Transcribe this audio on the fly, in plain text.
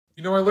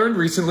You know, I learned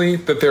recently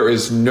that there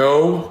is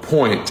no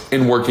point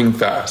in working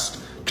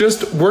fast.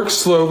 Just work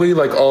slowly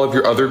like all of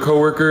your other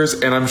coworkers,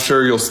 and I'm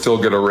sure you'll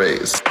still get a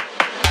raise.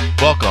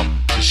 Welcome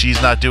to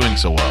She's Not Doing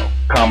So Well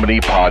comedy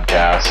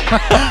podcast.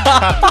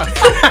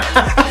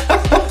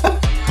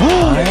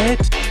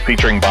 What?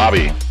 Featuring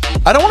Bobby.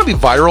 I don't want to be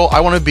viral.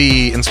 I want to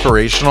be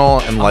inspirational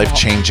and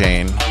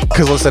life-changing.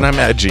 Because listen, I'm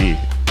edgy.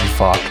 You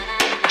fuck.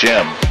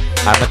 Jim.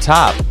 I'm a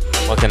top.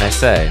 What can I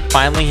say?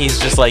 Finally, he's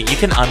just like, you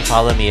can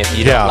unfollow me if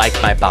you don't like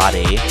my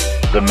body.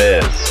 The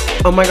Miz.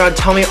 Oh my god,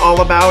 tell me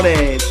all about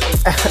it.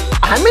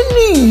 I'm in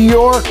New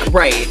York,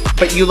 right?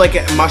 But you like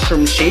it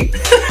mushroom shape?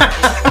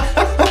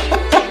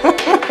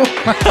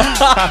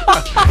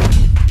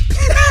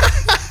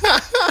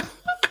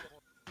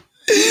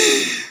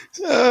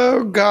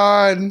 Oh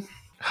god.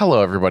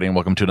 Hello, everybody, and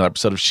welcome to another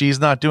episode of She's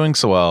Not Doing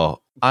So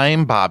Well.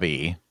 I'm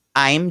Bobby.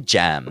 I'm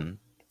Jem.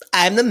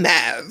 I'm the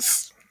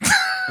Maz.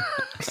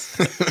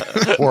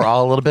 We're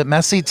all a little bit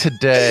messy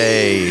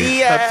today.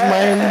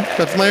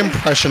 That's my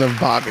impression of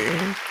Bobby.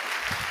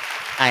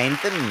 I'm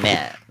the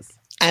Miz.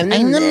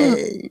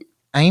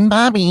 I'm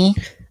Bobby.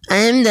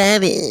 I'm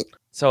Debbie.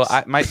 So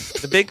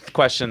the big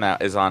question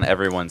that is on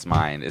everyone's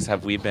mind is,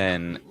 have we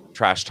been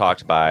trash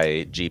talked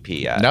by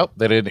GP yet? Nope,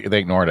 they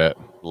ignored it.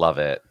 Love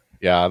it.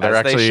 Yeah, they're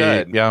As actually,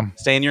 they should. yeah.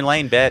 Stay in your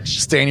lane, bitch.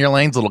 Stay in your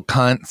lanes, little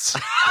cunts.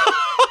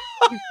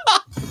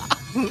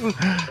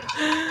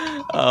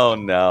 Oh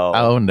no.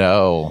 Oh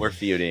no. We're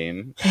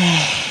feuding.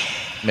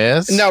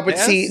 Miss? No, but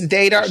Yes? see,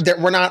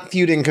 we're not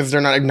feuding because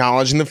they're not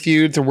acknowledging the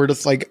feud, so we're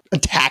just like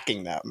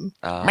attacking them.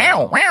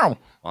 Meow, meow.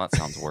 Well, that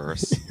sounds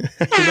worse.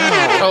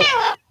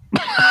 Oh.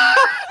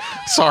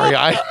 Sorry,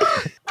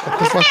 What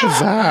the fuck is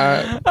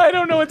that? I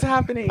don't know what's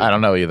happening. I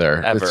don't know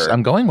either. Ever.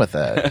 I'm going with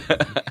it.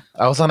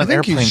 I was on an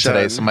think you airplane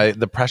today, should. so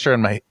the pressure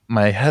in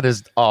my head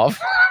is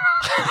off.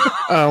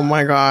 Oh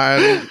my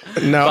god.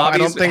 No, I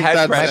don't Bobby's think head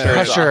that's pressure. it.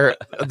 Pressure,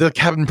 the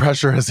cabin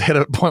pressure has hit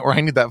a point where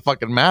I need that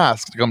fucking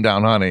mask to come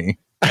down, honey.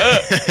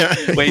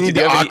 Wait, You need did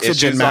you the have any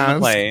oxygen issues on the mask.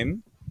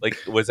 plane? Like,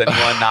 was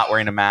anyone not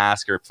wearing a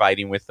mask or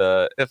fighting with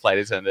the flight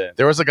attendant?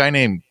 There was a guy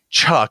named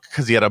Chuck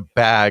because he had a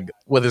bag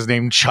with his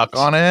name Chuck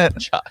on it.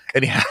 Chuck.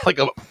 And he had like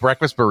a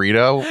breakfast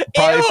burrito,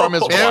 probably Ew. from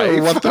his Ew,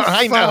 wife. what the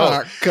I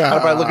know. fuck?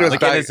 If I look at his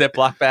Like in a bag,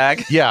 Ziploc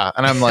bag? yeah,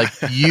 and I'm like,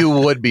 you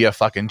would be a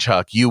fucking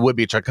Chuck. You would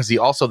be a Chuck, because he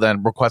also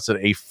then requested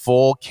a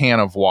full can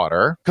of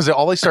water, because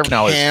all they serve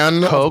now can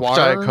is of Coke,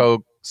 water? Diet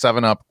Coke,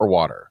 7-Up, or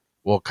water.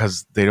 Well,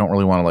 because they don't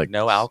really want to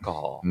No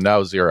alcohol.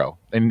 No, zero.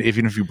 And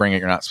even if you bring it,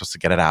 you're not supposed to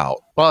get it out.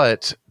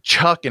 But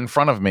Chuck in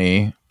front of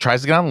me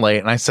tries to get on late,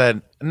 and I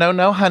said,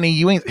 no, honey,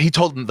 you ain't. He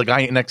told the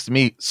guy next to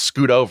me,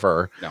 scoot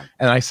over. No.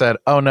 And I said,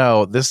 oh,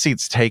 no, this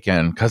seat's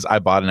taken because I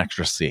bought an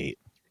extra seat.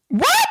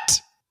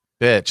 What?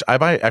 Bitch, I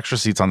buy extra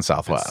seats on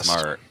Southwest. That's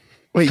smart.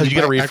 Wait, 'Cause you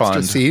get a buy extra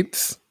refund.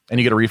 seats? And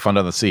you get a refund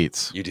on the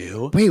seats. You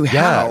do? Wait,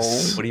 how?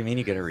 Yes. What do you mean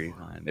you get a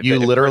refund? If You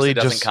the literally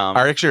person just. doesn't come.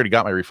 I actually already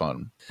got my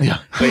refund. Yeah.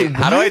 Wait,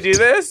 how do I do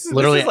this?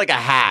 Literally- This is like a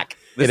hack.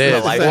 This It is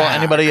is. a life Well, hack.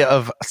 anybody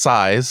of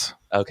size.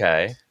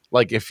 Okay.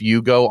 Like if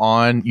you go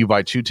on, you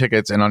buy 2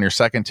 tickets, and on your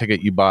second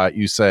ticket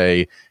you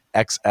say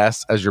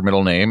XS as your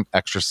middle name,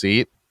 extra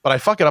seat. But I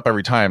fuck it up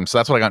every time, so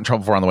that's what I got in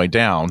trouble for on the way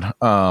down.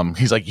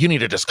 He's like, you need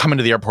to just come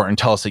into the airport and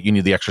tell us that you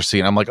need the extra seat.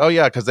 And I'm like, oh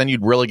yeah, because then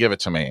you'd really give it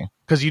to me.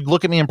 Because you'd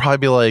look at me and probably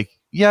be like,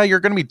 yeah, you're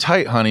gonna be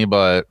tight, honey,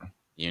 but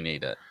You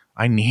need it.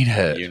 I need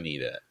it. You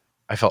need it.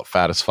 I felt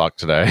fat as fuck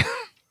today.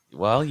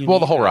 Well, you Well,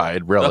 need the whole it.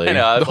 ride, really. I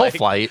know, the whole like,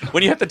 flight.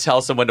 When you have to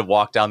tell someone to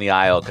walk down the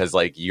aisle because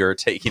like you're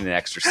taking an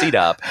extra seat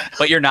up,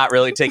 but you're not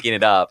really taking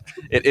it up,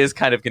 it is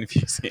kind of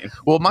confusing.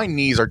 Well, my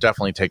knees are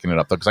definitely taking it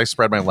up though, because I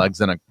spread my legs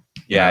in a.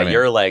 Yeah, what I mean?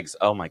 your legs.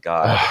 Oh my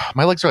god.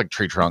 My legs are like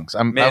tree trunks.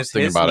 I was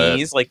thinking His about it.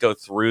 knees like go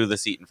through the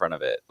seat in front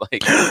of it.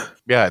 Like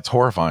Yeah, it's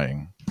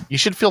horrifying. You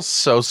should feel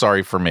so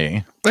sorry for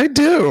me. I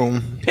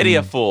do. pity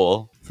a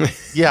fool.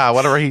 Yeah,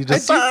 whatever he I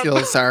just. do feel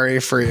sorry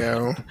for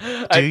you.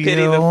 I pity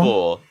the you?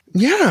 fool.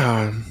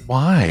 Yeah,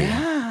 Why?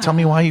 Yeah. Tell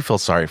me why you feel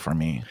sorry for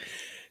me.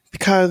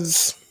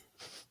 because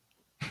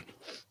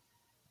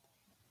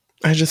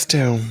I just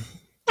do.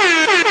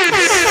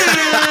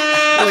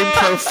 Really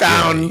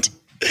profound.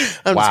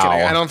 I'm just Wow.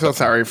 kidding. I don't feel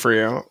sorry for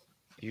you.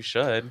 You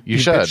should. You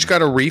should. Bitch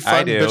got a I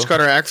refund. do. Bitch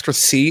got her extra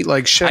seat.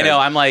 Like shit. I know.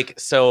 I'm like,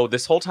 so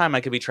this whole time I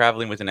could be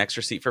traveling with an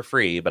extra seat for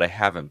free, but I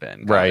haven't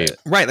been. Got Right. it.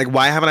 Right. Like,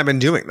 why haven't I been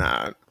doing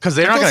that? Because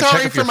they're I not feel going to check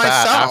sorry if you're for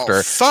fat myself.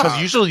 after. Fuck.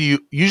 Because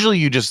usually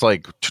you just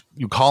like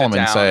you call Sit them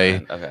and down say,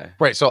 and- okay.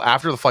 right. So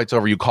after the flight's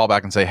over, you call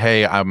back and say,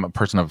 hey, I'm a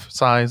person of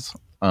size.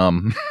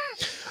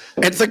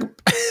 It's like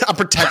a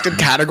protected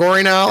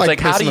category now. It's like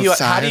how person do of you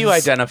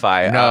size.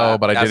 identify? No,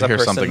 but I as did a hear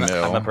person- something new.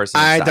 I'm a person.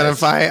 of I size.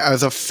 identify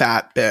as a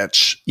fat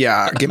bitch.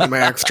 Yeah, give me my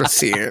extra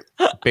seat.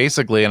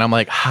 Basically, and I'm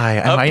like, hi,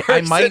 A I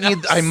person might of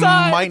need size.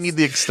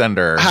 the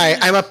extender. Hi,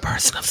 I'm a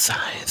person of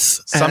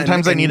size.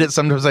 Sometimes I And- need it,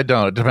 sometimes I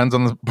don't. It depends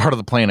on the part of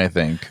the plane, I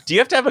think. Do you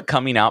have to have a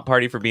coming out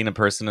party for being a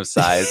person of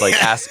size? Like,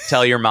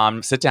 tell your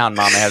mom, sit down,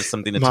 mom, I have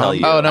something to Mom, tell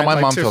you. Oh, no, I'd my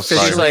like mom to feels sorry.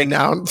 officially She's like,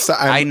 announce that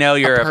I'm I know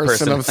you're a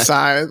person of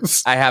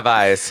size. I have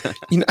eyes.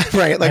 You know,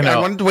 Right, like I I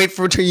know. wanted to wait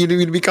for you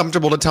to be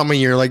comfortable to tell me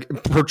you're like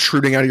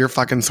protruding out of your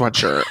fucking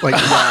sweatshirt. Like,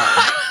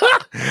 yeah.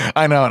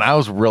 I know, and I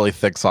was really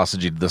thick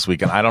sausagey this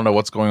weekend. I don't know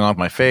what's going on with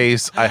my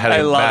face. I had I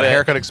a love bad it.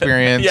 haircut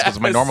experience because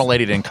my Yes. normal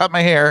lady didn't cut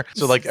my hair.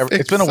 So like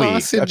it's been a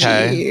week.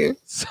 Okay.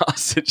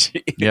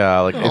 Sausagey. Yeah,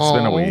 like it's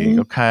been a week.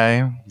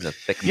 Okay. He's a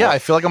thick Yeah, boy. I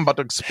feel like I'm about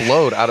to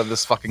explode out of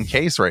this fucking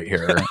case right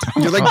here.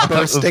 You're like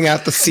bursting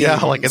out the seams.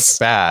 Yeah, like it's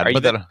bad. Are you,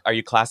 But then, are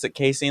you classic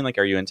casing? Like,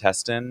 are you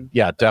intestine?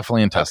 yeah,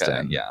 definitely intestine.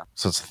 Okay, yeah.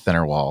 So it's a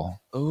thinner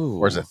wall. Ooh.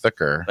 Or is it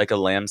thicker? Like a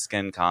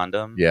lambskin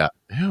condom? Yeah.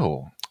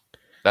 Ew.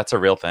 That's a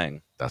real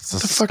thing. That's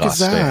What the disgusting. fuck is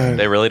that?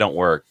 They really don't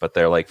work, but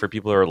they're like for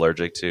people who are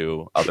allergic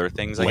to other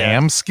things. I guess.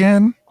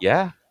 Lambskin?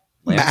 Yeah.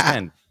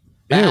 Lambskin.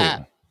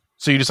 Ew.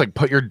 So you just like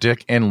put your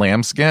dick in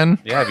lambskin?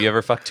 Yeah. Have you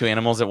ever fucked two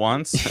animals at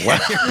once? You're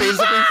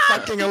basically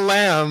fucking a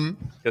lamb.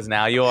 Because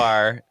now you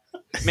are.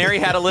 Mary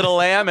had a little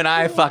lamb and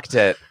I fucked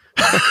it.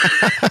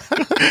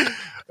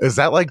 Is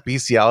that like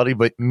bestiality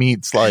but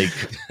meets like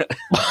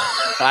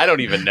I don't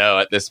even know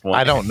at this point.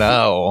 I don't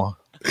know.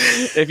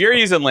 If you're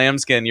using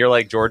lambskin, you're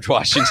like George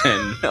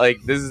Washington. Like,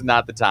 this is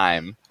not the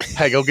time.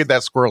 Hey, go get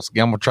that squirrel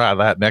skin. We'll try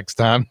that next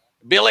time.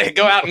 Billy,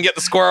 go out and get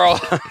the squirrel.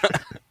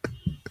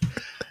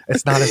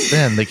 It's not as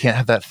thin. They can't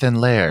have that thin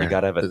layer. You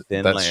gotta have a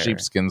thin that layer.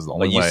 sheepskin's the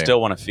only But you way.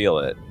 still want to feel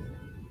it.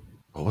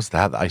 What was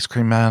that? The ice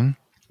cream man?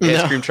 The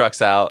No. ice cream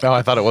truck's out. Oh,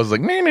 I thought it was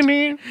like nee, nee,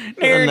 nee.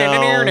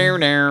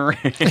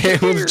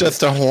 It was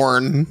just a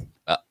horn.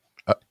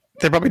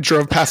 They probably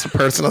drove past a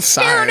person of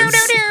size.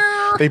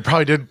 They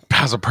probably did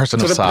pass a person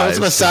So of the size.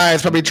 person of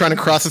size probably trying to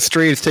cross the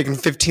street. It's taking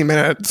 15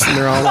 minutes, and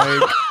they're all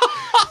like,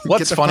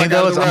 What's the funny fuck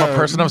though out is of the I'm a road.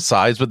 person of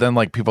size, but then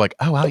like people are like,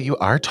 oh wow, you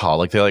are tall.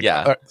 Like they're like,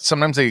 Yeah.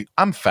 sometimes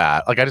I'm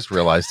fat. Like I just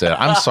realized it.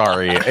 I'm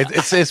sorry.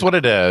 It's what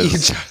it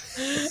is. He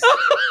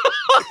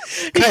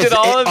did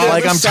all of this.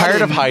 Like I'm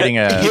tired of hiding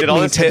He it. did all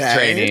me this hit today.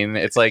 training.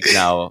 It's like,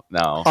 no.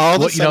 all of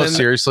Well, a you know, sudden,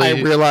 seriously- I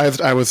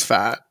realized I was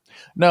fat.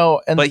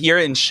 No, and But you're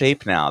in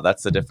shape now.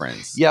 That's the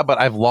difference. yeah, but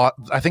I've lost.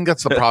 I think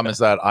that's the problem is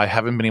that I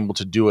haven't been able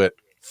to do it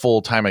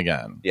full time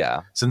again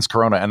Yeah. since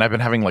Corona, and I've been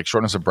having like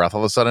shortness of breath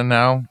all of a sudden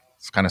now.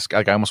 It's kind of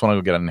like I almost want to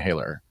go get an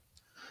inhaler.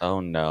 Oh,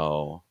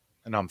 no.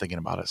 And now I'm thinking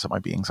about it, so it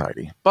might be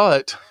anxiety.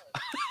 But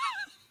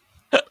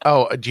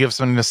do you have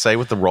something to say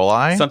with the roll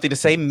eye? Something to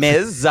say,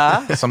 Ms.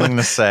 Something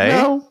to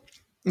say?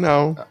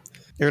 No.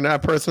 You're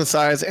not a person of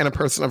size and a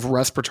person of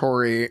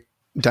respiratory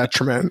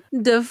detriment.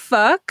 The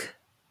fuck?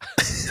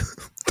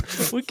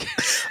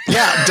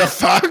 Yeah, the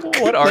fuck?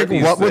 What are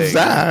these What was things?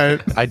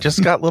 that? I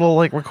just got little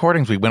like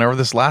recordings. We went over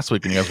this last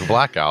week when you guys were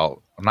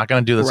blackout. I'm not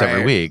going to do this every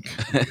Right. week.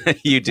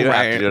 You do have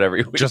Right. to do it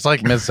every week. Just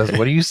like Miz says,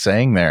 what are you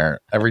saying there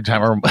every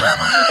time? and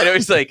it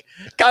was like,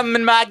 come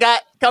in my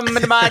gut, come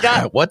in my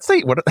gut. What's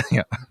they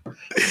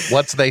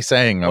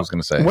saying? I was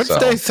going to say. What's So,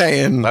 they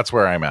saying? That's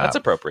where I'm at. That's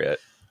appropriate.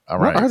 All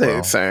What right. are they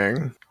well,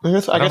 saying? I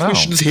guess, don't we know.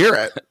 should just hear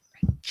it.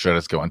 Should I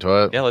just go into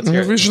it? Yeah, let's I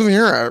hear guess we it. should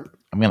hear it.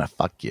 I'm going to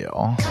fuck you.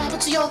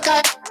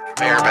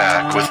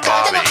 Bareback with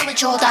Bobby.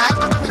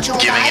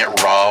 Giving it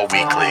raw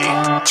weekly.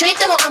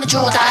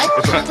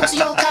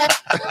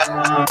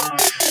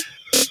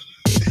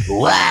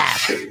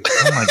 Laugh.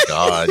 Oh my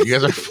God. You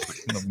guys are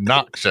fucking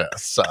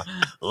obnoxious.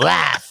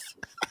 Laugh.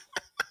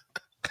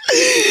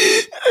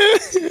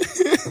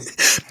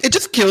 It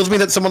just kills me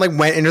that someone like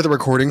went into the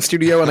recording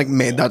studio and like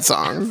made that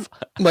song.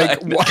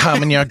 Like, what?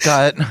 Come in your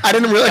gut. I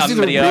didn't realize these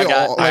were Come in your real.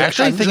 gut. Like, I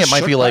actually I'm think it just might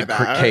shook be by like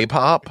that.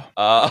 K-pop.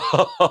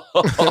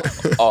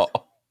 Oh.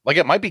 Like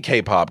it might be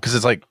K-pop because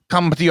it's like,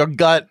 come to your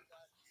gut.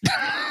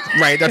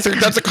 Right, that's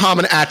a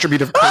common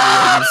attribute of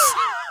Koreans.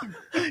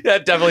 Yeah,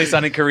 definitely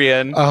sounded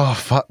Korean. Oh,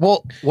 fuck.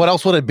 Well, what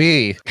else would it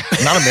be?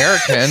 Not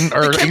American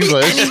or Could be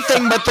English.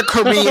 anything but the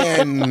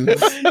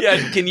Koreans.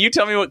 Yeah, can you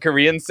tell me what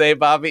Koreans say,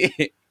 Bobby?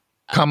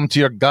 Come to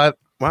your gut.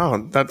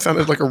 Wow, that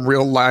sounded like a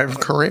real live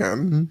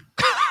Korean.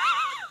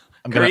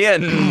 I'm gonna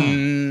Korean.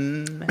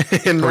 In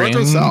North or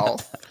Korean.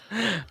 South?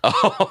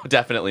 Oh,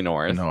 definitely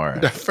north. ignore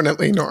it.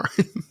 Definitely North.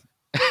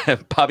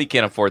 Bobby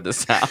can't afford the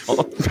South.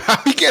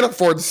 We can't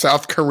afford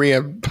South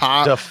Korean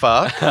pop. The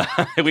fuck?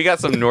 We got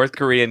some North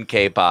Korean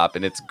K-pop,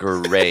 and it's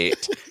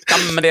great.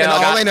 Come And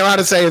all they know how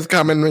to say is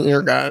come in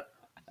your gut.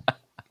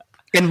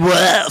 And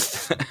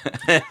woof.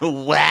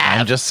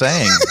 I'm just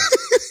saying.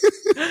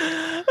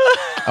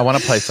 I want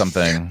to play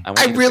something.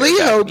 I really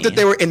hope that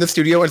they were in the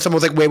studio and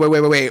someone was like,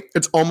 wait.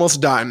 It's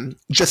almost done.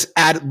 Just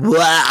add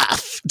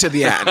woof to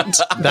the end.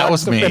 That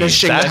was the me.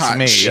 finishing That's touch.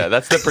 me. Yeah,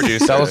 that's the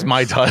producer. That was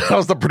my touch. That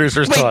was the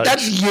producer's Wait, touch.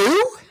 that's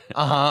you?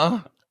 Uh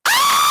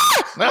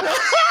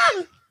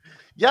huh.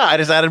 Yeah, I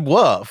just added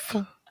woof.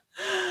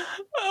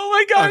 Oh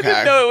my god, I Okay.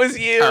 didn't know it was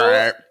you. All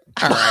right.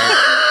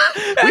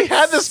 We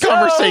had this so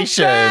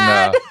conversation.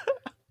 bad.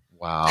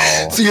 Wow.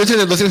 So you're sitting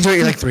there listening to it,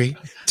 you're like 3,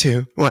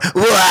 2, 1.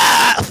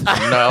 Woof.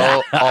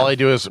 No, all I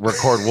do is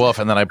record woof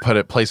and then I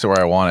place it where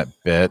I want it,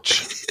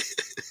 bitch.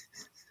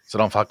 So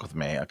don't fuck with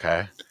me,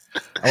 okay?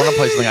 I want to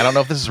play something. I don't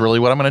know if this is really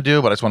what I'm going to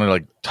do, but I just want to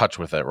like touch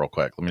with it real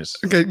quick. Let me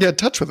just. Okay, yeah,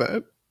 touch with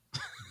it.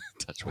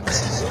 Touch with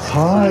it.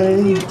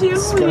 Hi,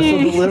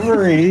 special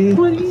delivery.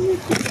 What are you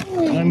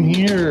doing? I'm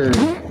here.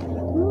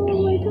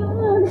 Oh my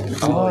god.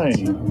 Hi.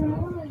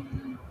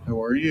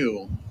 How are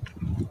you?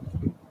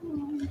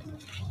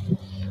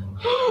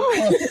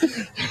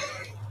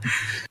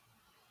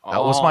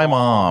 That was my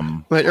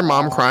mom. Let your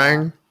mom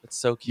crying. It's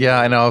so cute.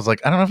 Yeah, I know. I was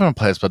like, I don't know if I'm gonna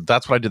play this, but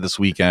that's what I did this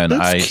weekend.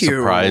 That's I cute.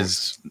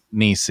 surprised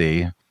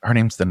Niecy. Her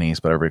name's Denise,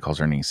 but everybody calls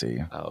her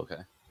Niecy. Oh, okay.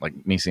 Like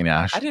Niecy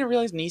Nash. I didn't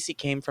realize Niecy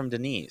came from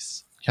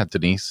Denise. Yeah,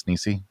 Denise,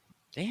 Niecy.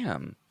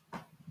 Damn.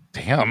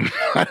 Damn.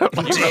 You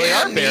really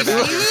are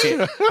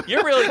bareback.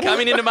 You're really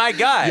coming into my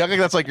gut. Yeah, I think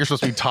that's like you're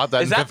supposed to be taught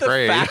that Is in that fifth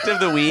grade. the fact of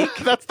the week?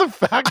 That's the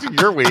fact of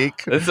your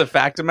week. This is a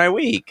fact of my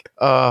week.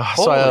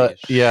 So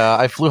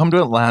I flew home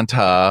to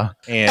Atlanta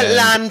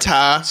and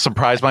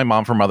surprised my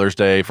mom for Mother's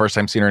Day. First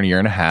time seeing her in a year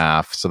and a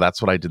half. So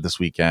that's what I did this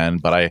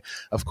weekend. But I,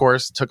 of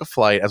course, took a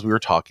flight as we were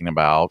talking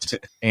about.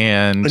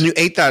 And you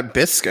ate that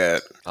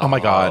biscuit. Oh my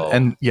God.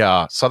 And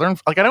yeah, Southern,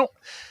 like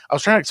I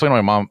was trying to explain to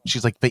my mom.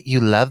 She's like, but you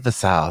love the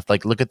South.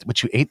 Like, look at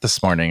what you ate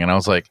this morning. And I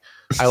was like,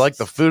 I like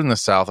the food in the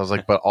South. I was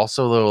like, but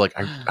also though, like,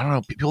 I don't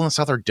know, people in the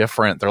South are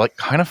different. They're like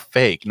kind of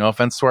fake. No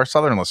offense to our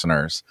Southern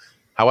listeners.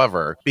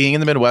 However, being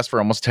in the Midwest for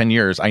almost 10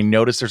 years, I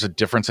noticed there's a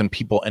difference in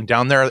people. And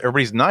down there,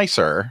 everybody's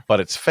nicer,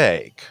 but it's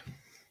fake.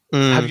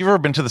 Have you ever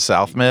been to the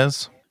South,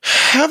 Ms.?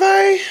 Have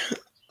I?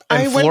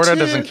 And Florida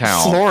doesn't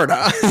count.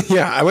 Florida.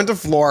 Yeah, I went to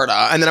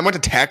Florida. And then I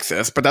went to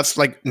Texas, but that's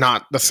like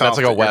not the South.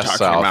 That's like a West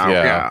South. About.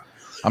 Yeah.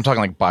 I'm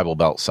talking like Bible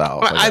Belt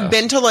South. I've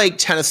been to like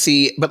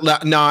Tennessee, but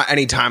not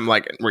anytime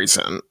like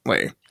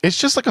recently. It's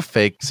just like a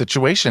fake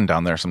situation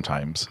down there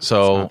sometimes.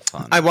 So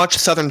I watched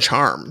Southern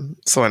Charm,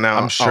 so now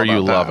I'm sure you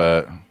love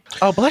it.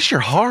 Oh, bless your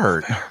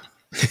heart.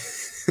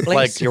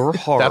 Bless your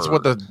heart. That's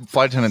what the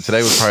flight attendant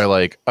today was probably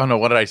like. Oh no,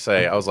 what did I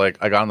say? I was like,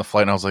 I got on the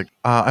flight and I was like,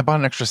 I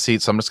bought an extra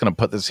seat, so I'm just going to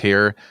put this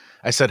here.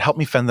 I said, help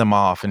me fend them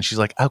off. And she's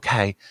like,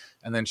 okay.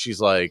 And then she's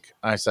like,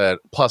 I said,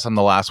 plus I'm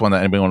the last one that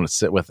anybody wanted to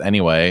sit with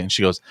anyway. And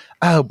she goes,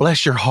 oh,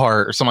 bless your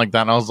heart, or something like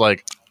that. And I was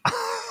like,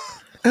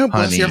 oh,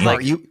 bless your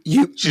heart. You.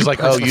 She's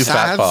like, oh, you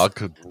fat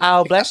fuck.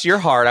 Oh, bless your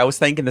heart. I was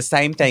thinking the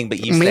same thing,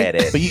 but you said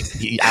it.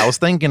 But I was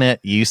thinking it.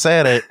 You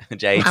said it.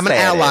 Jade I'm an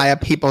ally of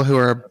people who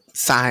are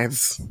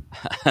size.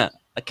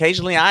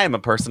 Occasionally, I am a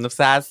person of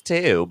size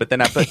too, but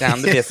then I put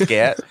down the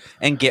biscuit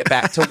and get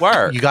back to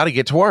work. You got to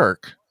get to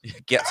work.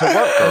 Get to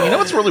work, girl. You know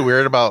what's really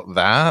weird about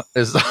that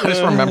is I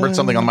just remembered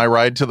something on my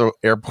ride to the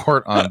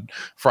airport on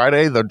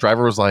Friday. The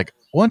driver was like,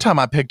 one time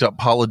I picked up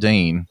Paula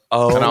Deen.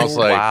 Oh, and I was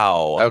like,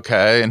 wow.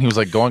 Okay. And he was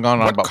like going on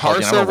what about car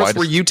Paula Deen. service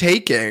were you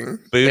taking?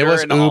 It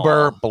was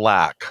Uber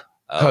Black.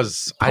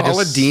 Because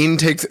Paula Deen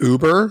takes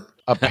Uber?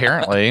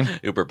 Apparently.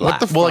 Uber Black. What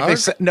the fuck? Well, like they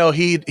said, no,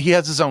 he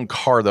has his own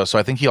car though. So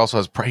I think he also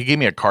has, he gave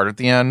me a card at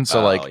the end.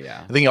 So I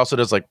think he also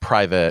does like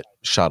private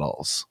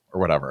shuttles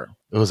or whatever.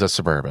 It was a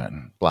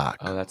Suburban Black.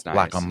 Oh, that's nice.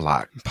 Black on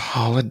black.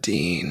 Paula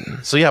Deen.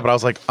 So yeah, but I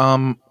was like,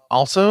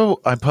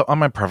 also I put on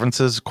my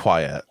preferences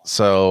quiet.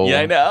 So yeah,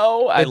 I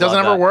know. It doesn't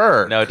ever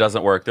work. No, it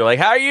doesn't work. They're like,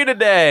 how are you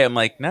today? I'm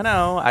like,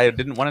 no, I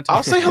didn't want to talk.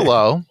 I'll say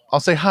hello. I'll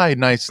say hi.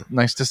 Nice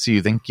to see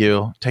you. Thank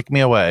you. Take me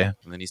away.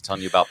 And then he's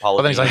telling you about Paula.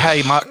 But then he's like,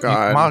 hey,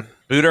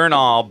 Booter and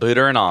all.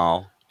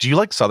 Do you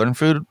like Southern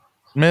food,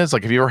 Ms.?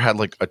 Like, have you ever had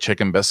like a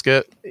chicken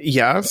biscuit?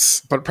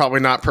 Yes, but probably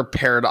not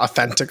prepared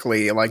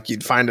authentically like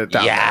you'd find it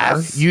down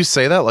there. You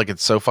say that like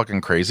it's so fucking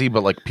crazy,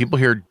 but like people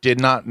here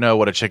did not know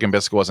what a chicken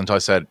biscuit was until I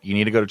said, you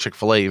need to go to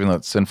Chick-fil-A, even though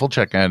it's sinful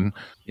chicken.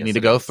 You need to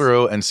go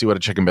through and see what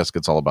a chicken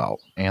biscuit's all about.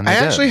 And I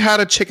actually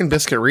had a chicken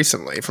biscuit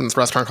recently from this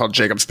restaurant called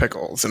Jacob's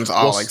Pickles, and it's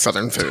all like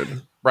Southern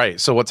food. Right.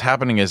 So what's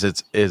happening is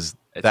that's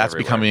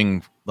everywhere.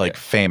 Becoming like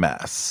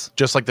famous.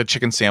 Just like the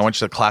chicken sandwich,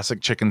 the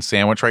classic chicken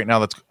sandwich right now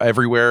that's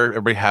everywhere.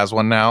 Everybody has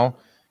one now.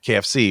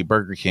 KFC,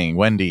 Burger King,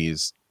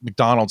 Wendy's,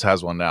 McDonald's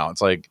has one now.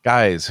 It's like,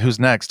 guys, who's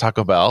next?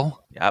 Taco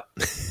Bell? Yep.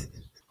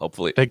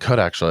 Hopefully. They could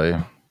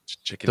actually.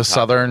 The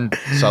Southern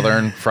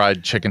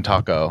fried chicken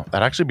taco.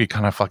 That'd actually be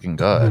kind of fucking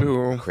good.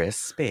 Ooh.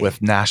 Crispy.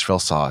 With Nashville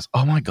sauce.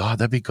 Oh my God,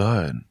 that'd be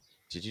good.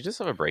 Did you just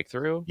have a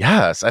breakthrough?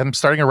 Yes, I'm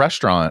starting a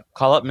restaurant.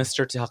 Call up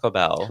Mr. Taco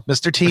Bell.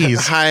 Mr.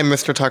 T's. Hi,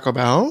 Mr. Taco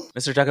Bell.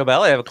 Mr. Taco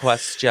Bell, I have a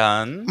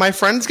question. My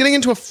friend's getting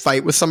into a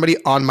fight with somebody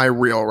on my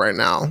reel right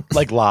now.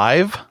 Like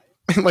live?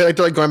 Like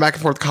they're like going back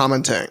and forth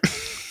commenting.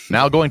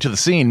 Now going to the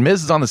scene.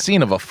 Ms. is on the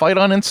scene of a fight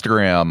on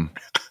Instagram.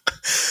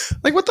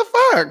 Like, what the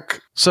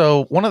fuck?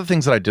 So one of the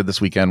things that I did this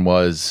weekend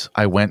was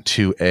I went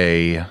to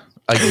a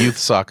youth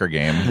soccer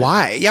game.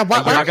 Why? Yeah,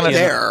 why are you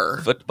there?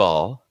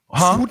 Football.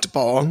 Huh?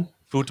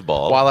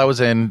 Football. While I was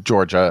in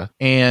Georgia.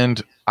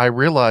 And I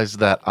realized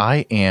that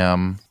I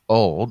am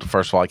old.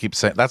 First of all, I keep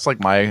saying that's like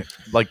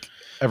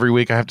every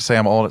week I have to say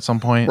I'm old at some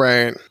point.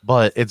 Right.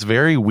 But it's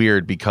very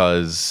weird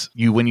because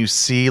when you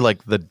see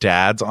like the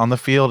dads on the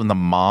field and the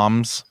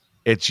moms,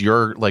 it's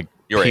your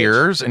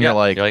peers. Age. And you're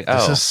like, this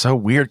oh. is so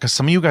weird because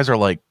some of you guys are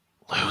like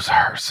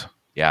losers.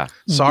 Yeah.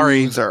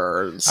 Sorry.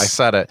 Losers. I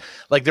said it.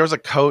 Like there was a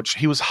coach.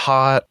 He was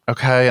hot.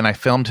 Okay. And I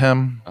filmed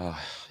him.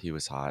 Oh, he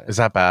was hot. Is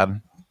that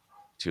bad?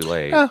 Too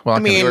late. Yeah, well, I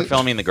mean, you were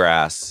filming the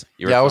grass.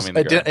 He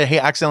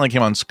accidentally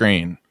came on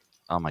screen.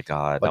 Oh my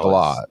God. Like that a was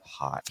lot.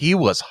 hot. He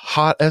was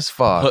hot as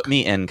fuck. Put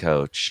me in,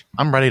 coach.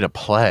 I'm ready to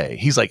play.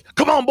 He's like,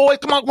 come on, boy,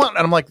 come on, come on. And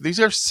I'm like, these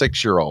are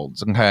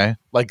 6-year-olds, okay?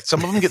 Like,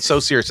 some of them get so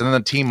serious. And then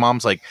the team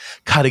mom's like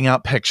cutting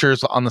out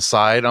pictures on the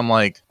side. I'm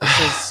like, This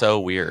is so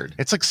weird.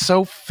 it's like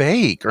so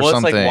fake or Well,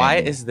 something. it's like, why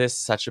is this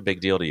such a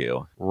big deal to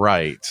you?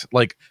 Right.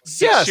 Like,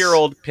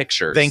 6-year-old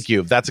pictures. Thank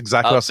you. That's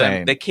exactly what I was of them.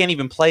 saying. They can't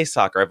even play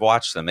soccer. I've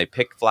watched them. They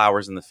pick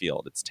flowers in the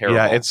field. It's terrible.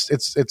 Yeah,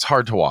 it's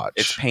hard to watch.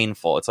 It's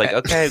painful. It's like,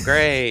 okay,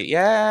 great.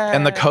 Yeah.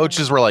 And the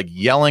coaches were like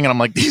yelling, and I'm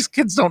like, these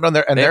kids don't know and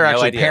They they're have no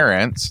actually idea.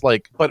 parents.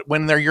 Like, but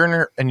when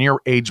you're in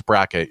your age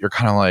bracket, you're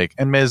kind of like,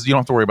 and Ms., you don't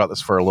have to worry about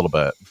this for a little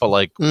bit, but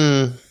like,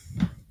 but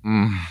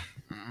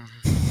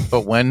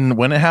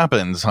when it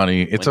happens,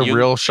 honey, it's When a you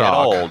real get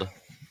shock old.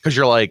 because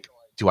you're like,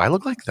 do I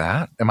look like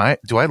that?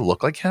 Do I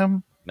look like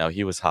him? No,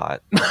 he was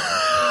hot.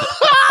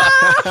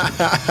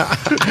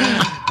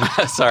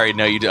 Sorry,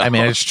 no, you don't. I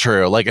mean, it's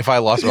true. Like, if I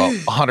lost about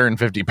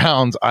 150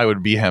 pounds, I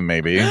would be him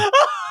maybe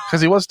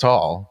because he was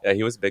tall. yeah,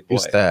 he was a big He boy.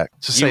 was thick.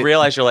 To You say,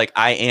 realize you're like,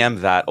 I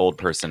am that old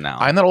person now.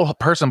 I'm that old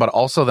person, but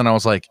also then I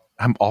was like,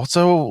 I'm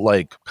also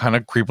like kind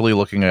of creepily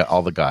looking at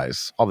all the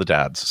guys, all the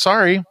dads.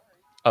 Sorry,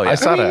 oh, yeah. I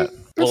said it.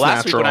 Well, It's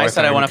last week when natural, I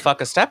said I think. want to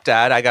fuck a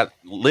stepdad, I got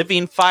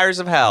living fires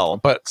of hell.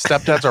 But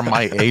stepdads are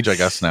my age, I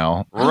guess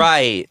now.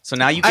 Right. So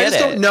now you I get just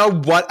it. don't know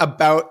what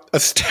about a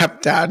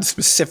stepdad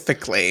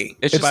specifically.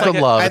 It's It's just the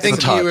like love. I It's think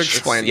the touch. you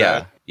explained yeah.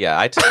 it.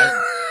 Yeah.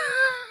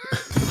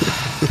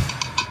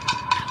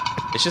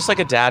 It's just like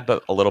a dad,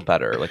 but a little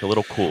better, like a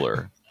little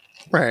cooler.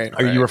 Right.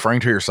 Are you referring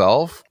to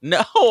yourself?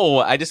 No,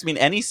 I just mean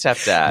any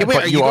stepdad. Yeah, wait,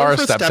 But are you you are going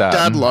a for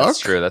stepdad. look? That's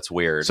true. That's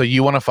weird. So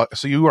you want to fuck?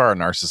 So you are a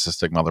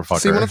narcissistic motherfucker.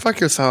 So you want to fuck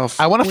yourself?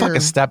 I want to fuck a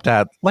Weird.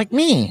 stepdad like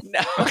me. No,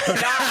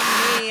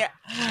 not me.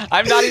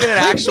 I'm not even an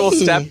actual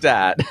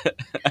stepdad.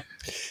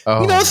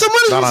 Oh, You know, someone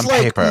not who's on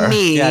like paper.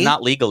 me. Yeah,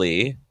 not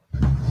legally.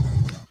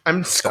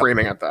 I'm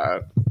screaming at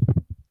that.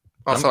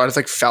 Also, I just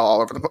like fell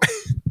all over the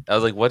place. I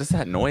was like, what is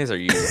that noise?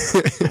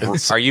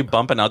 Are you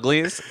bumping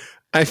uglies?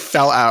 I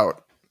fell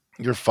out.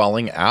 You're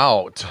falling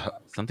out.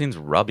 Something's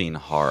rubbing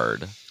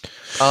hard.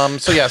 So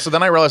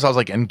then I realized I was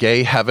like in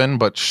gay heaven,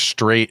 but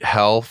straight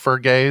hell for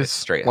gays. It's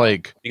straight hell.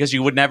 like, Because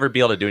you would never be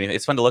able to do anything.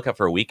 It's fun to look up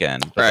for a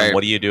weekend. But then Right.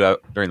 what do you do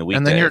out during the weekdays?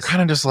 and then you're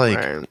kind of just like,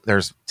 Right.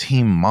 there's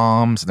team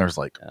moms and there's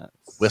like Yeah,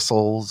 it's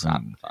whistles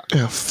not and fun.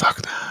 Oh,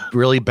 fuck that.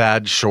 really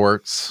bad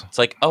shorts. It's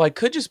like, oh, I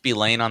could just be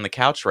laying on the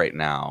couch right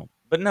now.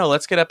 But no,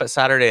 let's get up at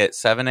Saturday at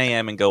 7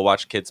 a.m. and go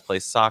watch kids play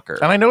soccer.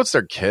 And I know it's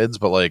their kids,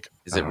 but like,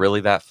 Is it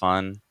really that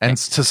fun? And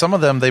to some of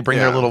them, they bring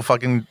their Yeah. little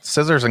fucking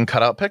scissors and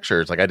cut out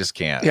pictures. Like, I just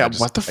can't. Yeah, I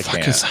just- what the I fuck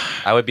can't. is that?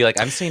 I would be like,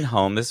 I'm staying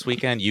home this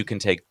weekend. You can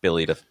take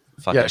Billy to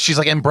fuck Yeah, it. she's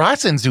like, and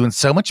Braxton's doing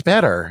so much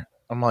better.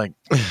 I'm like,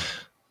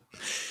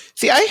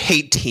 See, I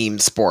hate team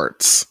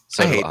sports.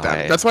 So I do hate I.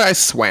 them. That's why I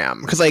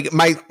swam. Because like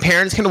my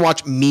parents can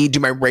watch me do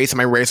my race, and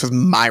my race was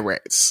my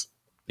race.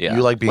 Yeah.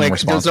 you like being Like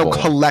there's responsible. no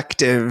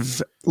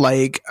collective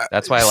like.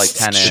 That's why I like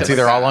tennis. It's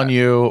either all on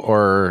you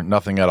or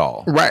nothing at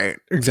all. Right,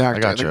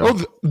 exactly. I got Like,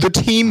 you. oh, the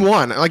team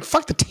won. Like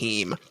fuck the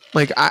team.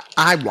 Like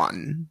I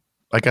won.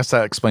 I guess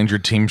that explains your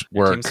team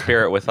work. Team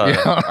spirit with our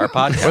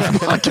podcast.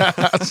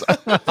 Podcast.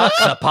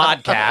 The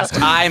podcast.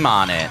 I'm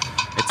on it.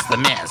 It's the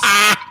miss.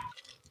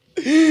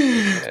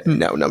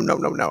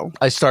 No.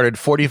 I started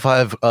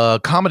 45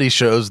 comedy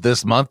shows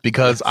this month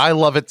because I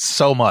love it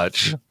so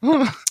much.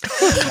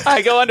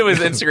 I go onto his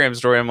Instagram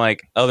story. I'm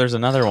like, oh, there's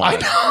another one.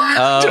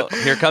 Oh,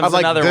 here comes I'm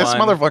like, another this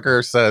one.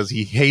 motherfucker says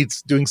he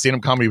hates doing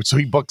stand-up comedy, so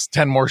he books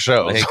 10 more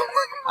shows. Like,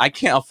 I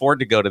can't afford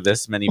to go to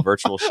this many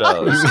virtual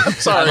shows.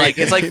 Sorry. I'm like,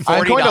 it's like $40.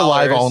 I'm going to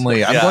live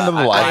only. I'm going to the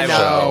I live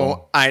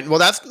know. show. Well,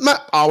 that's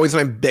always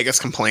my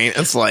biggest complaint.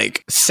 Is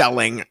like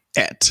selling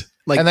it.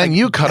 Like, And then like,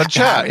 you cut a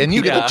check, and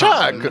you get Yeah.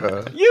 a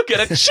check. You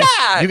get a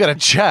check. You get a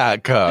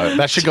check.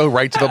 That should go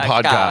right to the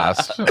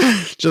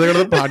podcast. should I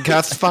go to the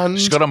podcast fund?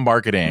 Just go to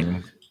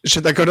marketing.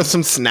 Should I go to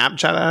some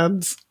Snapchat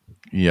ads?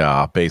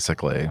 Yeah,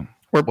 basically.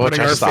 We're Which putting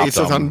I our stopped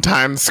faces them. on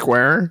Times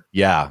Square.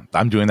 Yeah,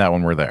 I'm doing that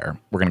when we're there.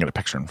 We're going to get a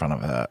picture in front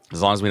of that.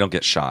 As long as we don't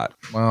get shot.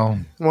 Well,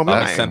 Well,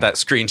 I mine. sent that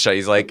screenshot.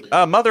 He's like,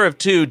 a mother of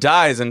two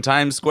dies in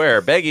Times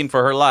Square begging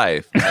for her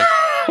life.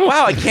 Like,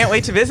 wow, I can't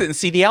wait to visit and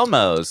see the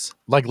Elmos.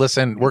 like,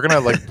 listen, we're going to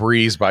like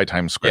breeze by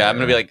Times Square. Yeah, I'm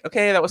going to be like,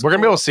 okay, that was we're going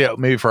to be cool. able to see it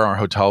maybe for our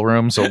hotel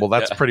room. So, well,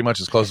 that's Yeah. pretty much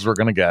as close as we're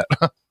going to get.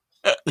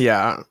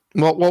 Yeah.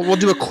 Well, we'll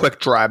do a quick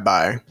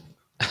drive-by.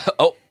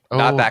 Oh,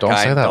 not Oh, that don't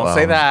kind. say that, Don't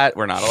say Lo. that.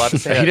 We're not allowed to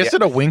say He that. just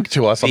did a wink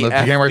to us on The the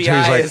camera too.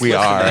 He's FBI like, is we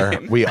are.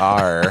 listening. We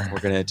are. We're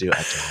going to do a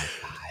drive-by.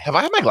 Have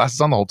I had my glasses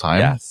on the whole time?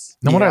 Yes.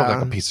 No wonder I Yeah. look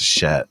like a piece of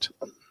shit.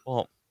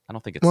 Well, I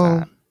don't think it's Well,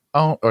 that.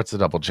 Oh, or it's the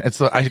double chin. It's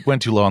the I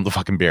went too low on the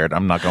fucking beard.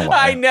 I'm not gonna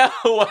lie. I know.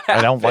 What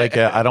I don't like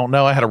happened. it. I don't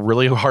know. I had a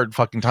really hard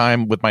fucking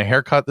time with my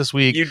haircut this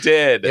week. You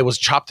did. It was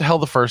chopped to hell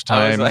the first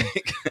I was time,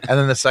 like, and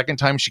then the second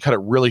time she cut it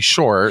really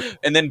short.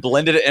 and then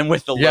blended it in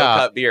with the Yeah. low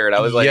cut beard. I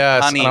was like,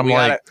 Yes, honey, and I'm we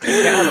like-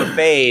 can't have a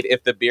fade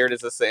if the beard is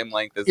the same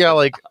length as Yeah,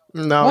 like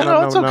No, Well,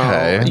 no, it's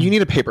okay. You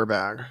need a paper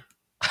bag.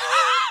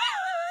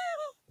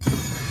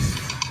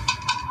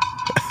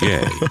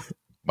 Gay.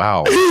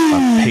 wow,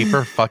 a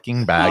paper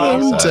fucking bag. he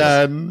I'm says.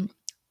 dead.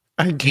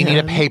 You need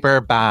a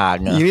paper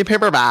bag. You need a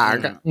paper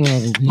bag.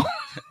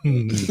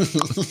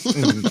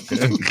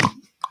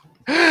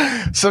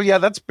 So yeah,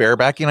 that's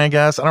barebacking, I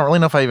guess. I don't really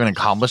know if I even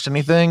accomplished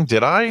anything.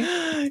 Did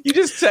I? You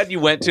just said you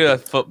went to a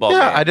football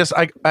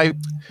game.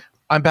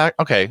 I'm back.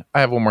 Okay, I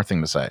have one more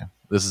thing to say.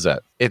 This is it.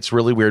 It's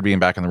really weird being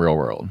back in the real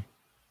world.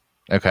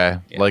 Okay,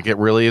 like it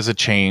really is a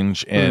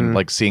change in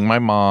like seeing my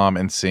mom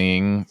and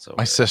seeing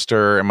my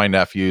sister and my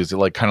nephews. It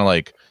like kind of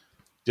like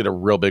did a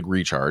real big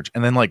recharge,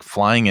 and then like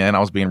flying in, I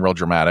was being real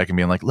dramatic and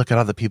being like, "Look at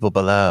all the people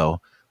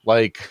below."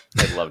 Like,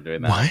 I love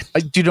doing that.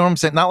 Do you know what I'm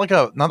saying? Not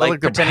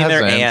like pretending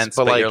they're ants,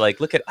 but like, you're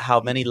like, look at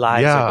how many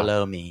lives are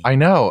below me. I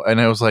know, and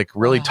it was like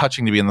really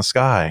touching to be in the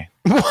sky.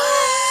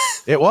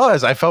 It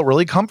was. I felt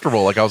really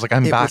comfortable. Like I was like,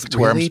 I'm back to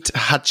where I'm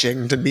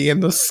touching to be in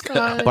the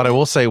sky. But I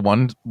will say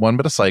one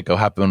bit of psycho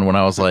happened when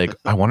I was like,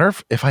 I wonder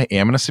if I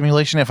am in a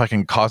simulation, if I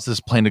can cause this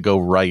plane to go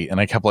right. And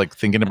I kept like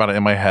thinking about it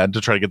in my head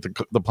to try to get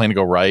the plane to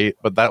go right.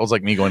 But that was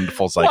like me going into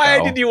full psycho.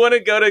 Why did you want to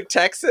go to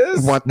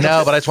Texas? No,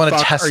 but I just want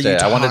to test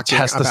it. I want to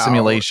test the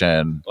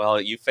simulation. Well,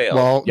 you failed.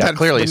 Well, yeah,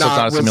 clearly, so it's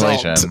not a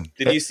simulation.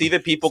 Did you see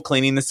the people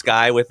cleaning the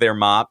sky with their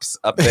mops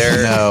up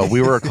there? No,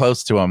 we were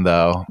close to them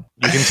though.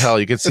 You can tell.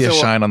 You can see a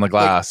shine on the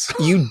glass.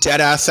 Like, you dead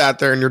ass sat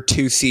there in your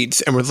 2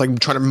 seats and was like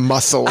trying to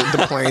muscle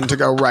the plane to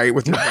go right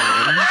with your phone.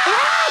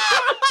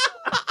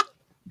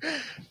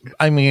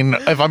 I mean,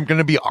 if I'm going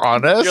to be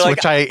honest, like,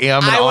 which I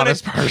am an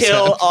honest person. I want to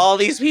kill all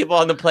these people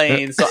on the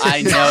plane, so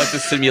I know it's a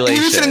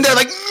simulation. You're sitting there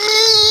like,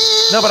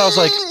 no, but I was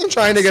like,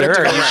 trying to get it to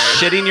go right.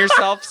 Shitting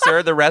yourself,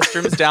 sir. The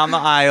restroom's down the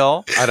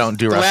aisle. I don't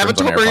do restrooms on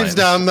airplanes. Lavatory's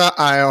down the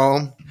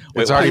aisle.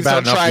 It's already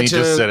bad enough me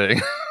just sitting.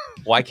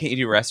 Why can't you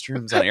do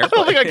restrooms on airplanes? I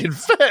don't think I can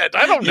fit.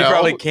 I don't know. You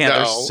probably can't. No.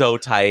 They're so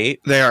tight.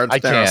 They're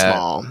can't.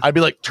 Small. I'd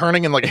be like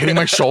turning and like hitting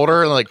my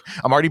shoulder and like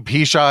I'm already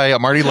pee shy.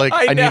 I'm already like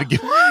I need to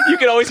get. You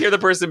can always hear the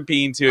person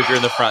peeing too if you're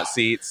in the front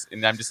seats,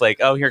 and I'm just like,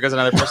 oh, here goes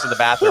another person in the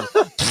bathroom.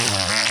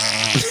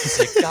 It's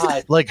like,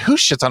 God, like who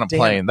shits on a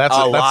plane? That's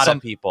a lot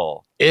of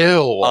people.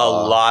 Ew, a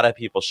lot of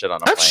people shit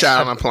on a plane. I've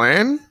shot on a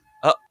plane.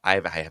 Oh,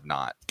 I have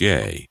not.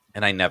 Gay,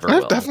 and I never.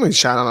 I've definitely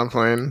shot on a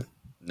plane.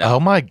 No. Oh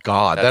my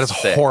God, that is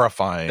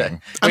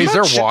horrifying. Wait, is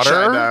there water?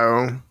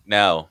 Shy,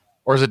 no.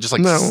 Or is it just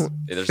like there's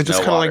it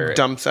just no kind of like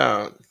dumps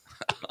out.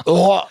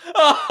 Oh,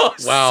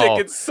 wow.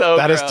 Sick. It's so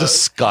that gross. Is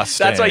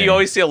disgusting. That's why you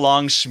always see a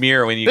long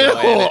schmear when you go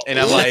in. And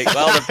I'm like,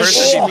 well, the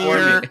person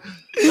before me.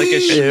 Like a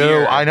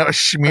schmear. Ew, I know, a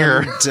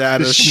schmear.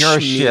 Dad, a schmear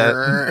of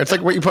shit. It's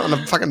like what you put on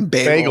a fucking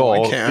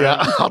bagel.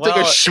 Yeah, I'll take a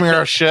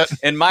schmear of shit.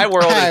 In my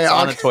world, it's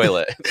on a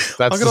toilet.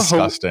 That's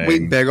disgusting.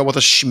 Wheat bagel with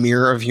a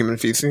schmear of human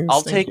feces.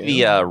 I'll take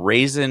the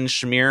raisin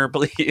schmear,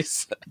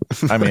 please.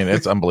 I mean,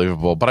 it's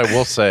unbelievable. But I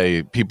will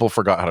say, people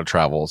forgot how to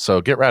travel. So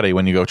get ready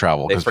when you go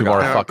travel because people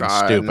are fucking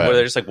stupid. Where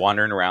they're just like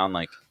wandering around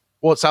like.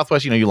 Well, at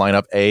Southwest, you line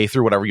up A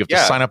through whatever. You have to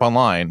sign up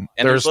online.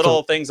 And there's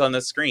little things on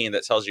the screen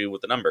that tells you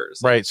what the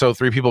numbers. Right. So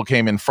 3 people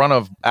came in front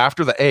of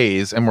after the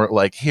A's and were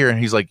like, here. And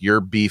he's like,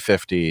 you're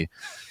B50.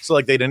 So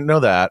like they didn't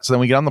know that. So then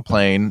we get on the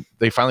plane.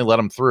 They finally let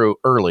them through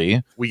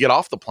early. We get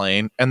off the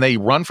plane and they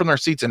run from their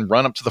seats and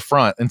run up to the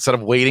front instead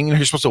of waiting.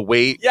 You're supposed to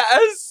wait.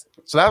 Yes.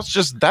 So that's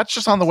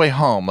just on the way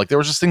home. Like there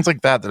was just things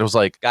like that it was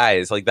like,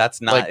 guys, like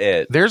that's not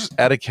it. There's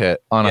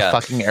etiquette on a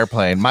fucking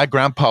airplane. My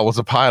grandpa was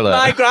a pilot.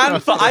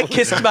 I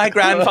kissed my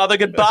grandfather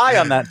goodbye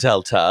on that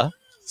Delta.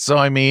 So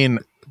I mean,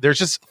 there's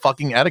just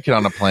fucking etiquette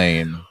on a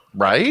plane,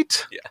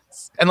 right?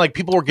 Yes. And like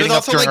people were getting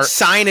there's up also like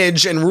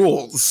signage and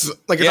rules.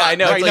 Like I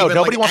know. Right, no,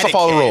 nobody wants to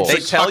follow the rules. They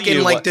tell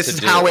you like this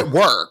is how it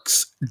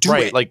works. Do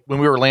it. Like when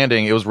we were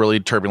landing, it was really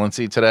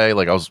turbulency today.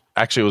 Like it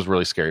was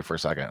really scary for a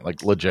second,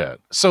 like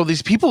legit. So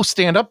these people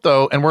stand up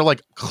though, and we're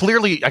like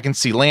clearly I can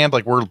see land.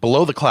 Like we're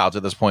below the clouds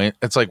at this point.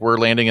 It's like we're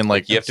landing in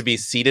like you have to be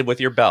seated with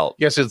your belt.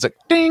 Yes, it's like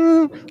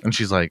ding, and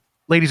she's like,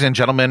 "Ladies and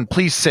gentlemen,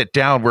 please sit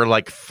down. We're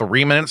like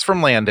 3 minutes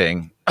from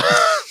landing."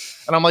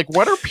 And I'm like,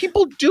 what are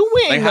people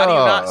doing? Like, how do you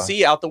not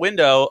see out the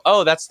window?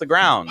 Oh, that's the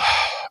ground.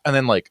 And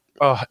then like,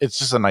 oh, it's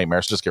just a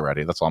nightmare. So just get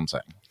ready. That's all I'm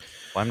saying.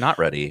 Well, I'm not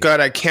ready. Good.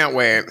 I can't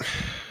wait.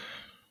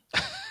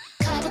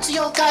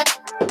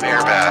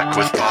 Bareback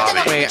with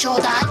Bobby. Wait.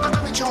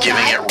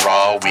 Giving it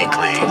raw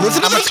weekly.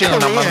 Listen to this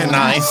Korean.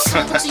 Nice.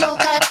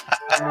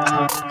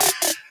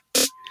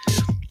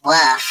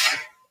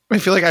 I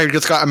feel like I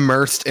just got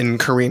immersed in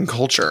Korean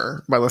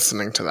culture by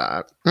listening to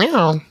that.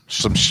 Yeah.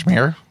 Some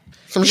schmear.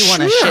 You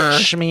want a shit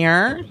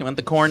schmear? You want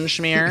the corn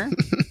schmear?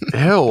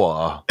 Ew.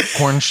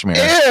 Corn schmear.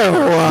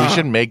 Ew. We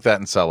should make that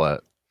and sell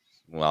it.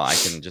 Well, I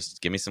can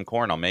just give me some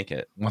corn. I'll make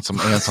it. Want some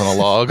ants on a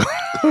log?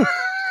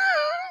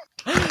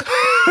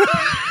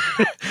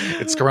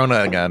 It's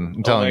Corona again.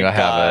 I'm telling you, I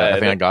have it. I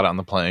think I got it on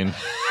the plane.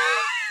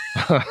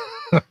 All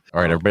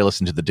right, everybody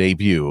listen to the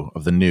debut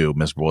of the new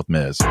Miserable with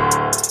Miz.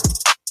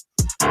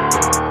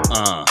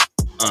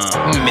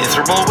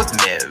 Miserable with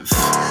Miz.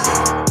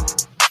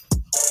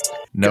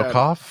 No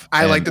cough.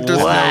 I like that there's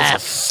no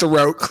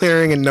throat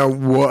clearing and no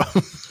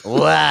woof.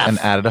 And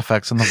added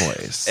effects in the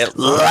voice.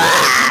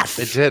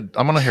 It did.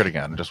 I'm going to hear it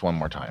again just one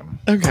more time.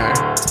 Okay.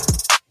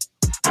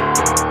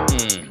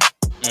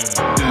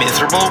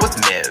 Miserable with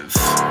Miz.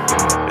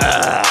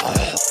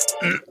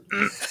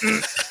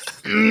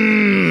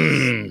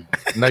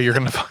 No, you're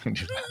gonna fucking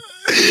do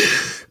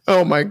that.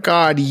 Oh my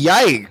God.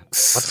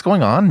 Yikes. What's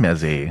going on,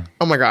 Mezzy?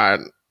 Oh my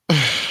God.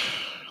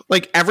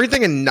 Like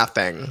everything and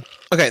nothing.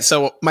 Okay,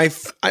 so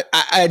there's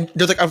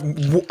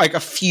like a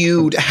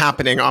feud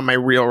happening on my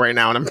reel right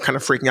now, and I'm kind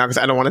of freaking out because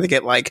I don't want it to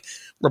get like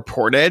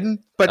reported.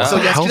 But so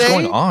What the hell's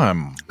yesterday, going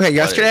on? okay,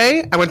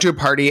 yesterday I went to a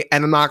party,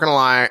 and I'm not gonna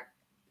lie,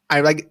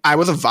 I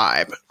was a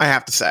vibe. I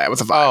have to say, I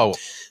was a vibe. Oh,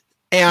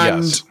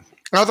 And yes.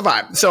 I was a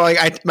vibe. So like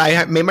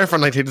I made my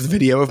friend like take this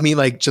video of me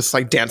like just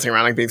like dancing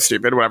around like being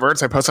stupid, whatever.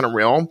 So I posted on a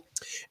reel.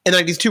 And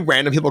like these two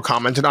random people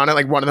commented on it.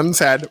 Like one of them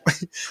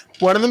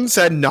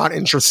said not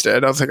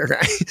interested. I was like,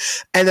 okay.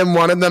 And then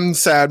one of them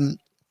said,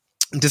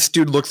 this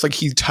dude looks like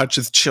he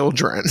touches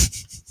children.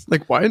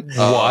 Like what?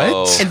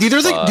 What? And these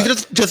are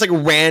just like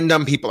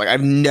random people. Like I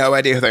have no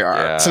idea who they are.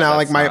 Yeah, so now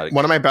like that's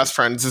one of my best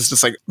friends is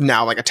just like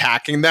now like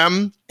attacking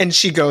them. And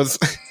she goes,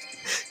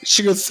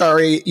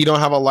 sorry, you don't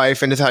have a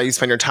life and it's how you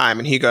spend your time.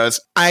 And he goes,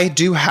 I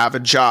do have a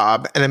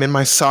job and I'm in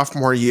my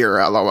sophomore year,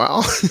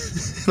 LOL.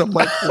 And I'm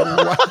like,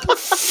 what the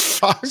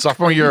fuck?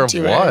 Sophomore year of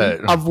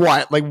what? Of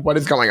what? Like, what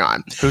is going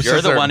on?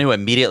 You're the one who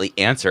immediately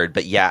answered,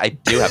 but yeah, I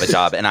do have a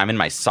job and I'm in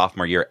my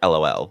sophomore year,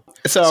 LOL.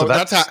 So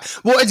that's how.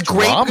 Well, it's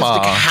great because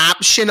the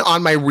caption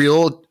on my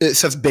reel, it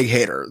says big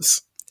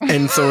haters.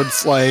 And so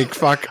it's like,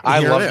 fuck. I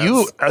love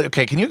you.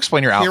 Okay, can you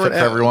explain your outfit for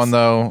everyone,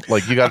 though?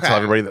 Like, you got to tell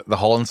everybody the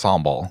whole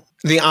ensemble.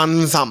 The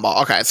ensemble.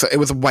 Okay, so it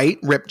was white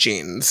ripped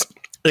jeans.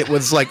 It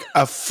was like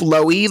a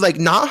flowy, like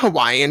not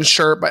Hawaiian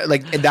shirt, but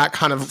like that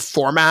kind of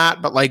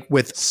format, but like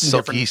with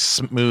silky,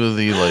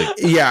 smoothie, like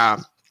yeah,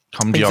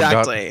 come to your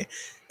gut.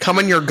 Come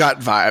in your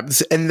gut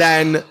vibes, and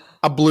then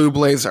a blue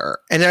blazer,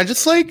 and I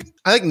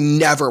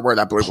never wear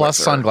that blue plus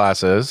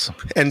blazer.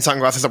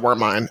 sunglasses that weren't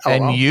mine.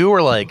 And you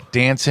were like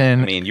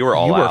dancing. I mean, you were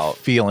all out,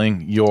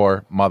 feeling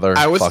your mother.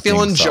 I was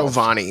feeling self.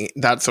 Giovanni.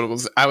 That's what it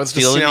was. I was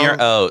feeling just, your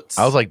oats.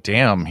 I was like,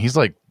 damn, he's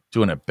like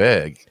doing it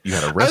big. You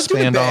had a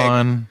wristband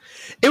on.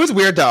 It was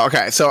weird though.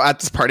 Okay, so at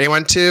this party I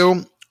went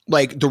to,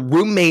 like the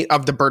roommate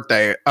of the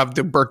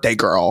birthday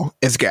girl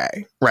is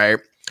gay, right?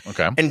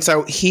 Okay, and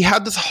so he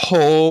had this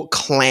whole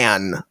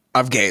clan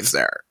of gays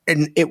there,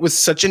 and it was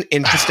such an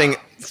interesting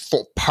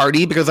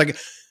party because like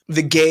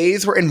the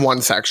gays were in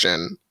one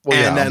section,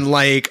 then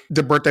like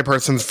the birthday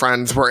person's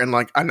friends were in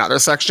like another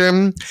section,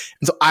 and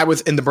so I was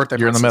in the birthday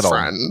person's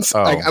friends.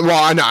 Oh. Like,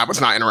 well, I know I was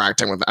not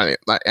interacting with any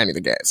of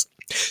the gays.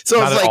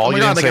 So I was like, oh my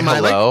God,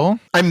 like,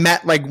 I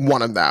met like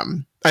one of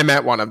them.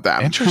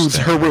 Who's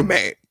her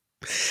roommate.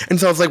 And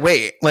so I was like,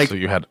 wait, like, so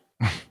you had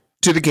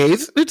do the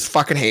gays just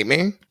fucking hate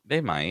me?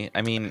 They might.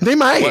 I mean, they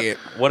might.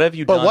 What have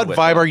you done? But what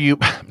vibe are you?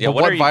 Yeah,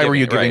 what vibe are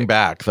you giving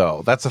back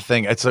though? That's the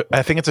thing. I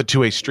think it's a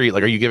two-way street.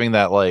 Like, are you giving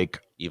that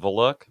like evil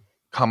look?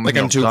 Like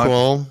I'm too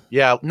cool?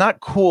 Yeah,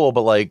 not cool,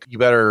 but like you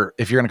better,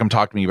 if you're gonna come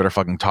talk to me, you better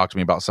fucking talk to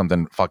me about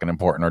something fucking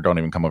important, or don't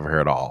even come over here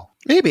at all.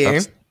 Maybe.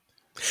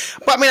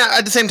 But I mean,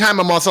 at the same time,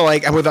 I'm also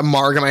like with a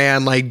marg in my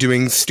hand, like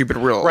doing stupid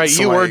reels. Right,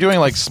 so you were doing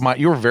like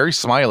you were very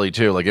smiley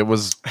too. Like it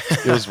was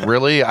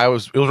really, it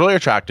was really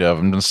attractive.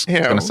 I'm just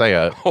gonna say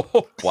it.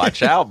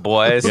 Watch out,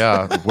 boys.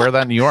 Yeah, wear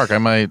that in New York. I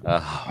might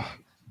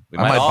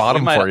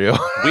bottom for you.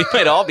 We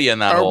might all be in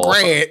that hole. Oh,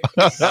 great.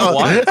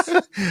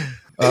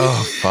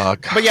 Oh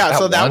fuck. But yeah,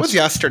 so that was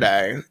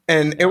yesterday,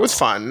 and it was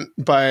fun,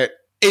 but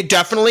it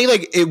definitely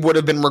like it would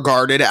have been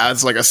regarded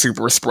as like a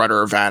super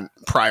spreader event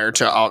prior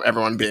to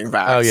everyone being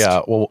vaxxed. Oh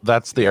yeah, well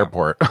that's the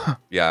airport.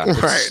 Yeah,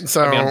 right.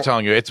 So I mean, I'm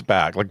telling you, it's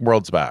back. Like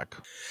world's back.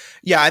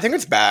 Yeah, I think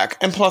it's back,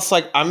 and plus,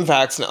 like I'm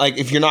vaccinated. Like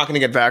if you're not going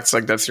to get vaxxed,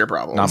 like that's your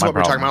problem. That's what we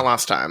were talking about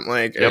last time.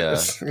 Like, it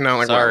was,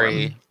 like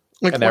sorry.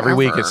 Like, and every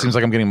week it seems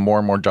like I'm getting more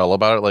and more dull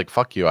about it. Like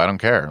fuck you, I don't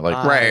care. Like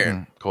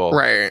right, cool,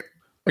 right.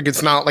 Like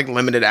it's not like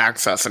limited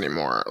access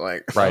anymore.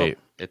 Like right,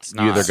 it's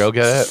not. You either go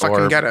get it fucking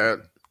or get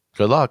it.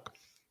 Good luck.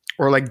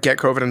 Or like get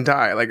COVID and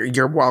die. Like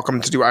you're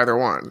welcome to do either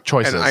one.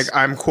 Choices. And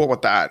I'm cool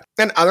with that.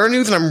 And other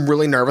news, and I'm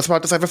really nervous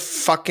about this. I have a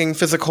fucking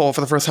physical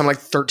for the first time in like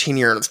 13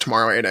 years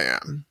tomorrow, 8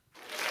 a.m.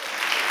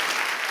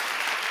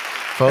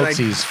 Folks,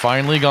 he's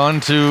finally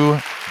gone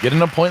to get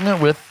an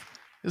appointment with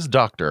his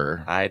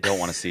doctor. I don't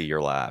want to see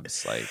your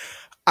labs. Like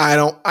I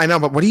know,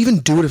 but what do you even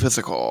do at a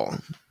physical?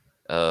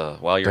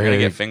 Well, you're gonna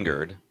get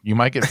fingered. You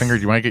might get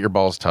fingered. You might get your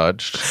balls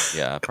touched.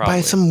 Yeah, probably.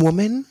 By some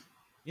woman?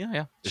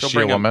 Yeah. Is she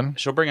a woman?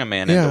 She'll bring a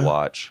man in to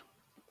watch.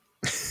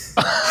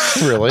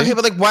 Really? Okay,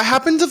 but like, what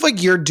happens if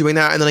like you're doing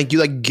that and then like you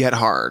like get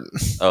hard?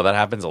 Oh, that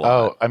happens a lot.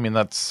 Oh, I mean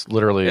that's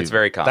literally. It's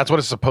very common. That's what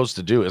it's supposed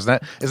to do, isn't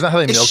that how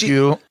they milk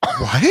you? What?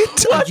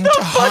 What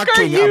the fuck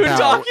are you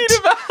talking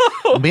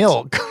about?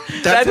 Milk.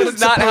 That is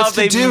not how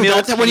they do.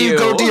 That's when you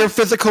go to your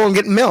physical and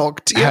get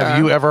milked. Yeah. Have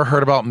you ever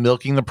heard about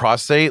milking the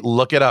prostate?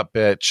 Look it up,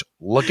 bitch.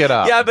 Look it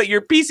up. Yeah, but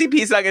your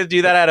PCP's not going to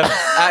do that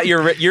at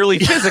your yearly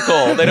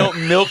physical. They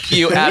don't milk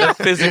you at a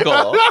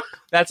physical.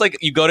 That's like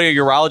you go to a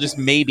urologist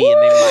maybe,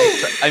 and they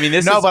might. I mean,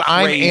 this is but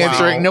I'm crazy.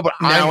 answering. No, but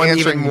Now I'm I'm even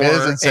answering more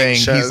Miz and saying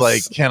anxious. he's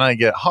like, "Can I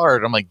get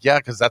hard?" I'm like, "Yeah,"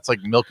 because that's like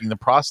milking the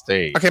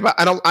prostate. Okay, but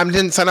I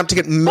didn't sign up to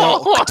get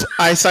milked.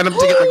 I signed up to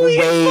get like Holy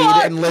weighed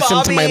fuck, and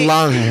listen to my Bobby.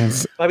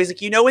 lungs. Bobby's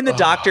like, when the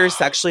doctor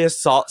sexually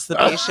assaults the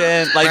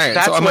patient, like Right,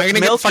 that's so am what I gonna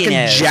get milking fucking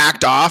is.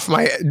 jacked off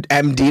my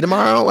MD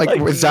tomorrow? Like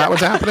is that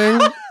what's happening?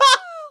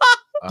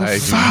 I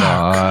do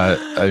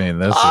not. I mean,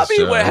 this Bobby,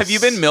 is just... have you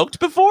been milked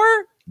before?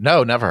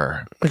 No,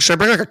 never. Like should I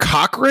bring like a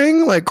cock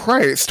ring? Like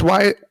Christ,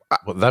 why?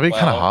 Well, that'd be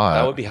kind of hot.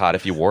 That would be hot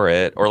if you wore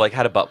it, or like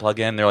had a butt plug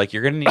in. They're like,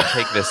 you're gonna need to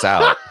take this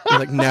out. You're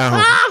like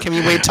no. Can we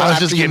wait till I was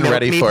after just you getting milk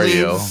ready me, for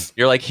please?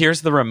 You're like,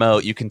 here's the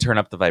remote. You can turn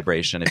up the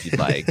vibration if you'd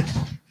like.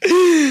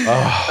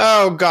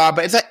 Oh god,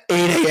 but it's at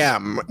 8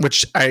 a.m.,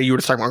 which you were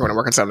just talking about going to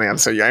work at 7 a.m.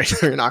 So yeah,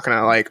 you're not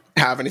gonna like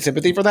have any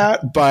sympathy for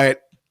that.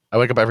 But I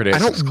wake up every day I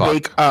at 6 don't o'clock.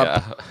 wake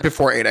up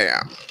before 8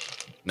 a.m.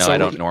 No, So I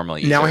don't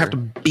normally. Now I either. have to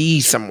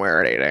be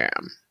somewhere at 8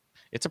 a.m.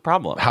 It's a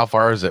problem. How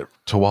far is it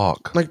to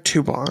walk? Like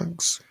 2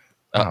 blocks.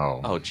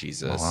 Oh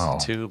Jesus! Wow.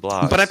 2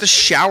 blocks. But I have to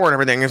shower and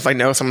everything if I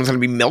know someone's going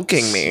to be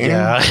milking me.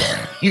 Yeah,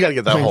 you got to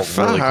get that Like,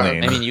 hole really fuck.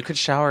 clean. I mean, you could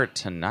shower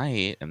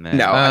tonight and then.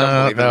 No, I don't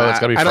believe in no, that. it's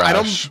gotta be I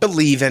fresh. don't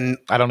believe in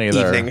I don't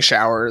either. evening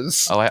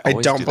showers. Oh, I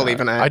always don't do believe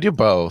that. in it. I do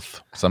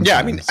both.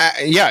 Sometimes.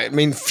 Yeah, I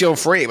mean, feel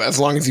free, but as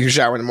long as you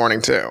shower in the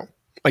morning too.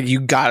 Like you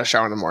got to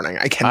shower in the morning.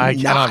 I cannot. I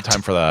don't have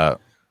time for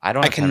that. I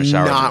don't I have time to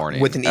shower in the cannot morning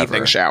with an ever.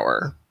 evening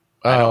shower.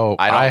 Oh,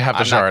 I don't- I have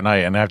to I'm shower not- at night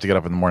and I have to get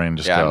up in the morning and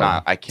just Yeah, go.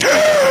 I can't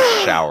wake up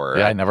and shower.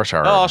 Yeah, I never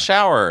shower. Oh, I'll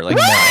shower. Like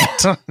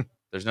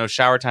there's no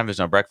shower time. There's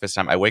no breakfast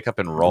time. I wake up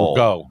and roll.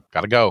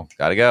 Gotta go.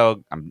 Gotta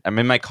go. I'm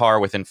in my car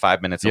within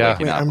 5 minutes of Yeah.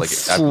 waking Wait, up. I'm Like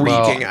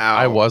freaking out.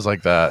 I was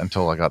like that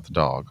until I got the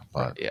dog,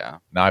 but yeah.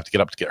 now I have to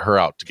get up to get her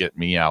out to get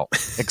me out,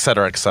 et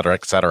cetera, et cetera,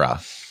 et cetera.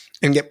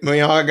 And I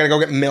got to go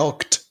get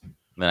milked.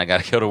 Then I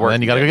gotta go to And work.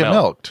 then you got to go get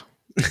milk.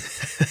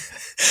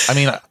 milked. I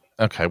mean,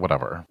 okay,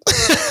 whatever.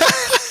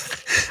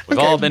 We've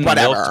Okay, all been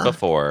whatever. milked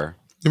before.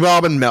 We've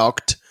all been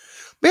milked.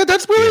 Yeah,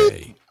 that's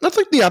really that's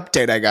like the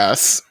update, I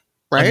guess.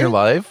 Right? In your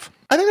life?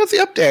 I think that's the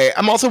update.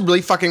 I'm also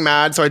really fucking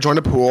mad. So I joined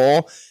a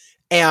pool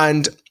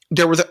and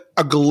there was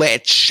a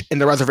glitch in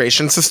the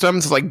reservation system.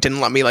 So like didn't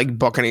let me like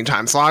book any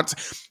time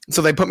slots.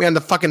 So they put me on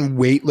the fucking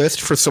wait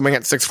list for swimming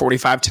at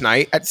 6:45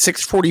 tonight. At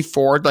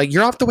 6:44, like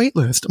you're off the wait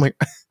list. I'm like,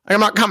 I'm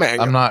not coming.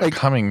 I'm not like,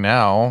 coming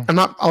now. I'm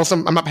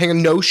not paying a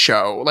no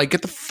show. Like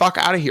get the fuck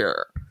out of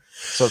here.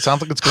 So it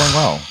sounds like it's going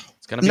well.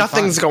 It's gonna be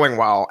Nothing's fun. going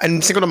well.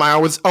 And Cinco de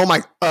Mayo was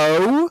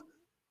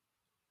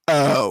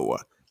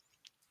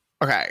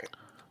okay.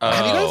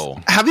 Oh.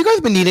 Have you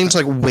guys been needing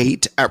to like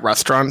wait at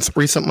restaurants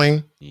recently?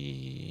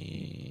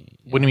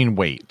 What do you mean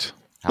wait?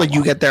 Like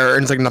you get there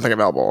and it's like nothing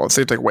available. So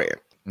you have to like wait.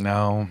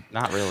 No.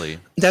 Not really.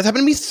 That's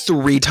happened to me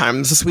 3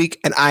 times this week,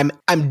 and I'm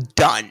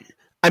done.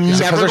 I'm Is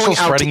it 'cause never they're going still out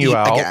to spreading eat you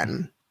out?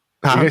 again.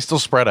 Are you guys still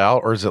spread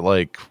out or is it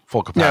like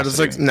full capacity? Yeah, just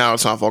like no,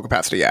 it's not full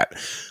capacity yet.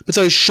 But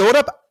so I showed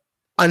up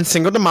on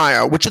Cinco de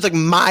Mayo, which is like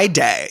my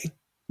day,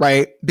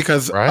 right?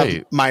 Because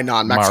Right. of my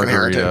non-Mexican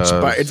heritage,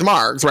 Margaritas. but it's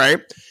Marg's, right?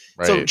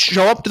 So Right.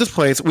 show up to this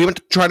place. We went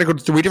to try to go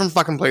to 3 different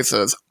fucking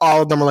places.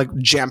 All of them were like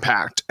jam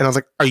packed, and I was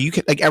like, "Are you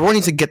kidding? Like everyone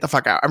needs to get the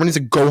fuck out. Everyone needs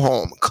to go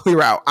home,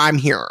 clear out. I'm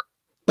here.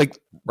 Like the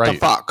Right.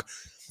 fuck."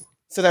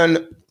 So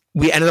then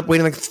we ended up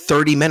waiting like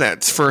 30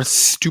 minutes for a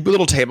stupid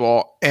little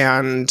table,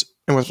 and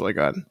it was really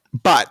good.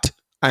 But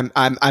I'm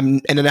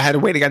and then I had to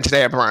wait again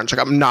today at brunch.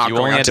 Like I'm not You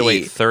going only out had to to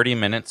wait eat. 30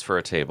 minutes for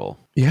a table,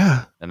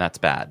 Yeah. and that's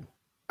bad.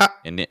 Uh,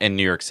 in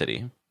New York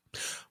City.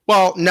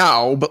 Well,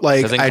 no, but like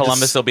Because in I Columbus,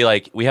 just, they'll be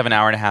like, we have an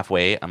hour and a half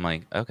wait. I'm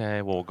like,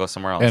 okay, well, we'll go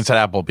somewhere else. And it's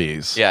at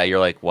Applebee's. Yeah, you're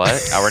like, what?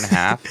 Hour and a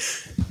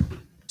half?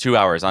 2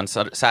 hours on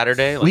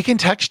Saturday? We can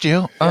text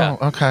you. Yeah.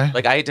 Oh, okay.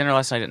 Like I ate dinner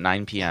last night at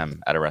 9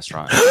 p.m. at a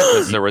restaurant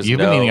because there was You've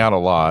no. been eating out a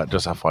lot,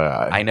 just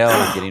FYI. I know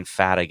I'm getting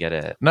fat. I get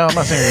it. No, I'm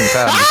not saying you're eating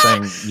fat.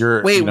 I'm just saying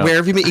you're. wait, you know, where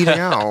have you been eating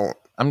out?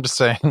 I'm just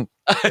saying.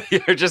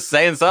 You're just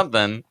saying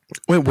something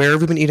Wait, where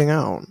have you been eating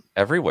out?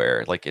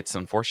 everywhere. Like it's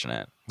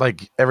unfortunate.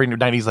 Like every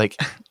 90s, like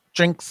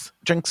drinks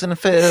and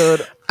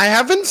food. I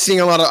have been seeing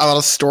a lot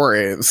of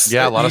stories.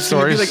 Yeah, a lot You of seem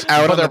to be, stories, like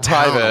out but on the they're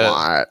town a private.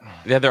 lot.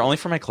 Yeah, they're only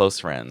for my close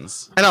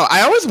friends. I know.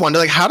 I always wonder,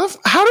 like, how do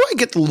I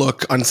get the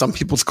look on some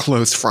people's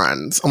close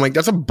friends? I'm like,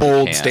 that's a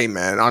bold Can't.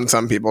 statement on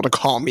some people to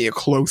call me a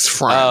close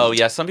friend. Oh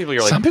yeah, some people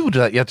you're like, Some people do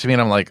that yet to me,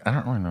 and I'm like, I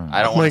don't really know.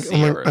 I don't I'm want like, to see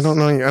yours. I don't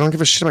know. I don't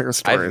give a shit about your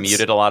stories. I've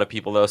muted a lot of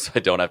people though, so I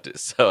don't have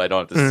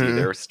to see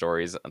their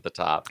stories at the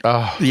top.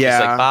 Oh, Yeah.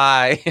 It's like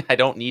bye. I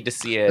don't need to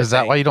see it. is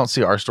that why you don't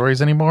see our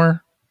stories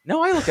anymore?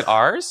 No, I look at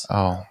ours.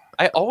 Oh,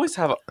 I always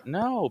have.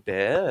 No,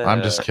 bitch.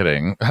 I'm just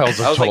kidding. That was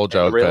a I was total like,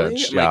 joke, really?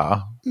 bitch.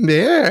 Like-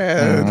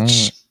 Yeah.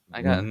 Bitch.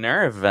 I got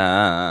nervous.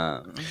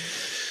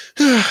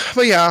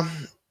 But yeah,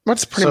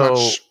 that's pretty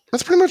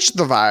much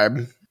the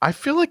vibe. I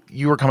feel like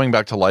you were coming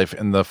back to life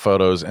in the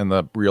photos and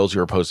the reels you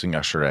were posting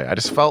yesterday. I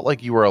just felt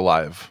like you were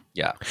alive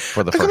Yeah.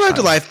 for the I first come time. back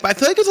to life, but I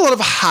feel like there's a lot of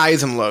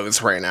highs and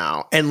lows right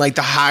now, and like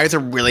the highs are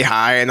really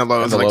high, and the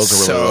lows the are like lows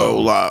are really so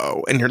low.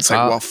 low, and you're just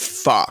like, well,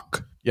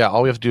 fuck. Yeah,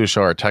 all we have to do is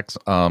show our text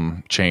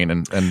chain,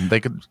 and they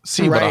could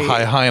see what a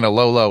Right. high and a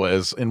low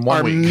is in one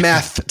Our week.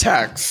 meth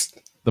text.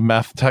 The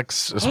meth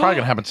text is probably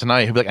gonna happen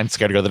tonight. He'll be like, "I'm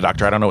scared to go to the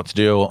doctor. I don't know what to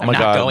do. Oh I'm my not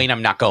god, going.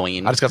 I'm not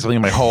going. I just got something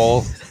in my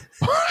hole.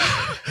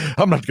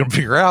 I'm not gonna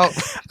figure out."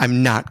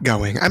 I'm not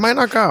going. I might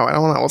not go. I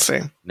don't know. We'll see.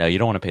 No, you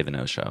don't want to pay the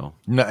no show.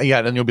 No,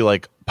 yeah, then you'll be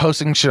like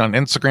posting shit on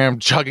Instagram,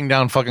 chugging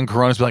down fucking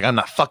Coronas, be like, "I'm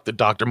not fuck the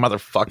doctor,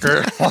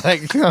 motherfucker."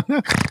 Like,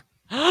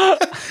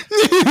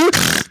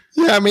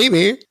 Yeah,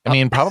 maybe. I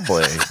mean,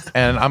 probably.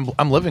 And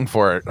I'm living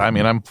for it. I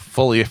mean, I'm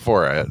fully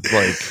for it.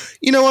 Like,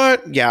 You know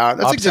what? Yeah,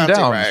 that's ups exactly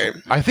and downs.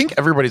 right. I think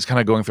everybody's kind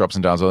of going through ups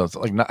and downs. So it's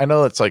like, I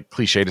know it's like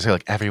cliche to say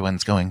like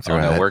everyone's going through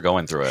Oh, no, it, we're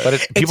going through it. but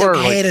It's people are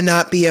okay like, to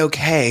not be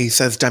okay,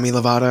 says Demi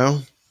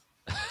Lovato.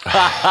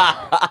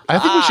 I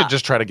think we should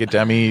just try to get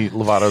Demi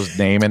Lovato's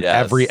name in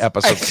Yes. every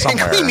episode I think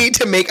somewhere. we need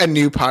to make a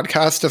new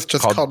podcast that's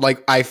just called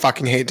like I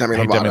fucking hate Demi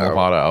Hey, Lovato. Demi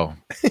Lovato.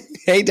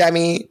 Hey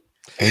Demi.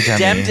 Hey,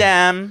 Demi.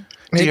 Dem.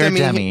 Hey, Dear Demi.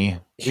 Demi. You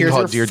can Here's call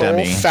your it Dear full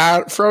Demi.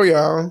 fat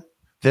froyo.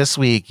 This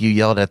week you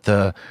yelled at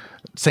the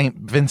St.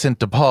 Vincent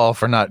de Paul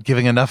for not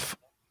giving enough.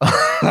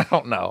 I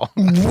don't know.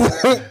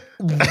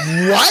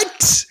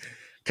 What?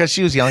 Because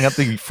she was yelling at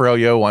the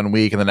Froyo one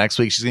week, and the next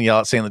week she's going to yell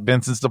at St.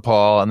 Vincent's de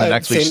Paul, and the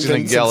next week she's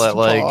going to yell at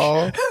like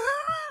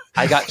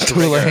I got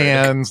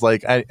Houlihan's.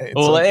 Like, it's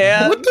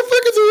Houlihan. What the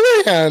fuck is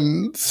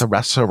Houlihan's? it's a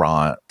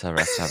restaurant. The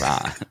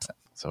restaurant.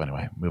 So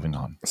anyway, moving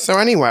on. So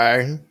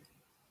anyway,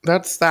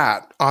 that's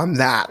that. On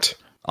that.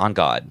 On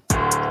God.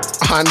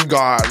 On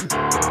God.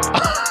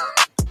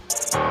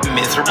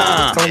 Miserable.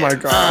 Oh my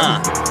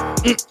God.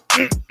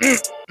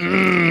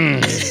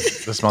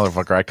 This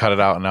motherfucker, I cut it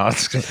out, and now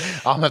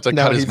I'll have to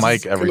Now cut his he's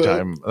mic every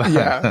gonna- time.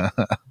 Yeah.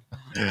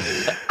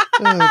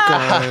 Oh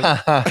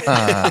God.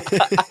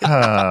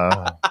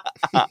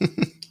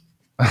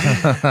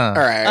 All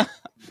right.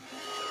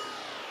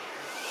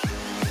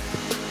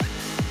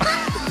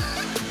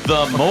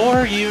 The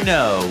more you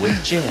know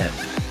with Jim.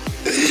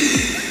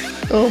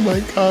 Oh my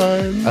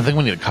God. I think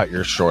we need to cut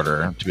yours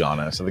shorter, to be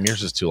honest. I think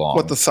yours is too long.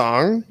 What, the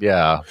song?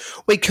 Yeah.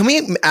 Wait, can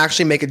we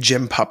actually make a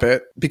gym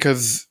puppet?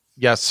 Because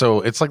Yeah,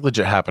 so it's like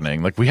legit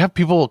happening. Like we have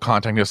people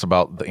contacting us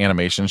about the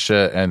animation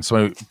shit, and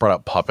somebody brought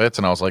up puppets,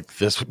 and I was like,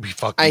 "This would be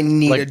fucking." I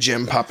need like, a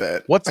gym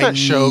puppet. What's I that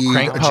show? need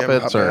Crank a gym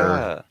puppets, or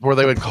Yeah. where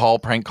they would call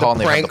prank call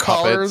and they prank have the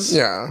puppets. callers?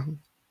 Yeah.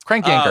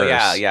 Crank Oh,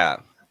 yankers. yeah.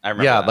 I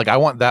remember Yeah, that. like I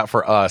want that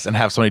for us, and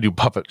have somebody do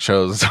puppet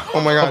shows.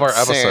 Oh my God, of our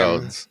same.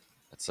 episodes.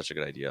 That's such a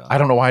good idea. I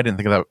don't know why I didn't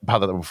think of that about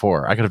that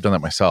before. I could have done that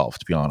myself,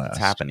 to be honest. It's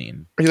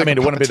happening. Are you I mean, like it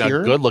wouldn't have been a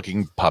puppeteer?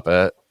 good-looking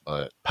puppet,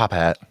 but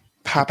puppet.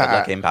 Puppet.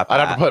 Looking papa. I'd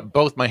have to put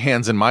both my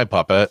hands in my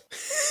puppet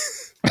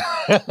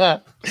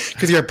Because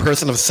you're a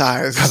person of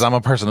size. because I'm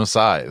a person of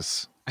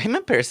size. I'm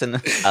a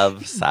person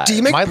of size. Do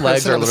you make My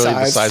legs person are of literally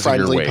the size of your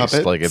friendly waist.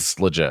 puppets? Like it's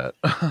legit.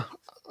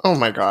 Oh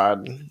my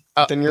God.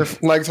 Then your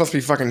legs must be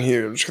fucking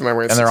huge. 'Cause my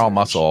waist And they're is all huge.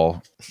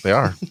 muscle. They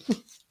are.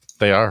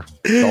 They are.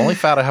 The only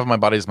fat I have in my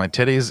body is my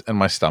titties and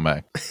my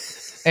stomach.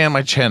 And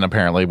my chin,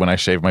 apparently, when I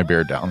shave my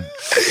beard down.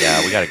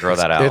 Yeah, we got to grow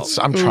that out.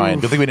 I'm trying.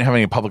 Good thing we didn't have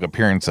any public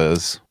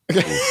appearances.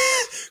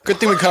 Good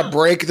thing we cut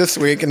break this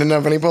week and didn't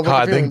have any public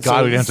God, thank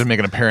God we didn't have to appearances. make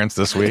an appearance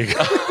this week.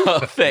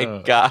 Oh,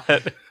 thank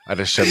God. I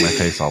just shed my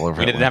face all over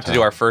We it didn't one have to time.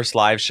 do our first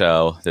live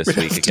show this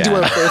week To again. do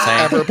our first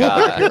Thank ever public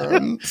God.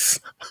 appearance.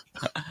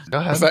 Go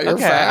ahead. Is that your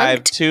Okay, I have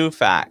fact? 2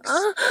 facts.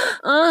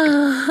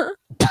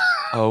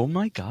 Oh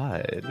my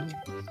God.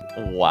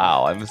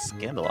 Wow, I'm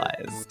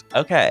scandalized.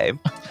 Okay.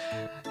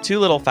 2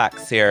 little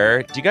facts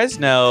here. Do you guys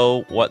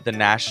know what the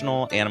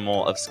national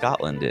animal of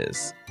Scotland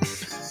is?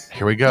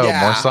 Here we go.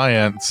 Yeah. More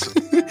science.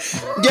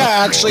 Yeah,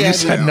 actually, I You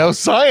said do. no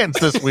science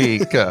this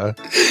week.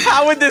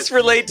 How would this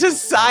relate to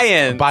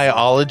science?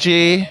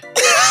 Biology.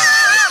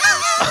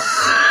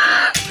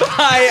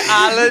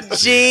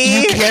 Biology.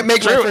 You can't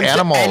make True, reference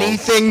animals. to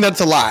anything that's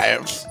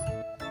alive.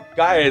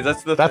 Guys,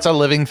 that's the That's a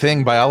living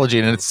thing, biology,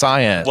 and it's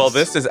science. Well,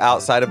 this is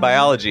outside of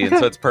biology, and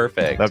so it's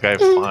perfect. Okay,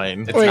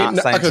 fine. It's not Okay,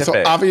 so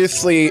scientific.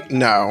 obviously,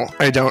 no,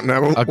 I don't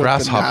know. what the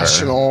grasshopper.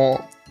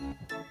 National.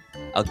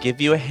 I'll give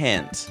you a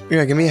hint.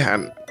 Yeah, give me a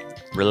hint.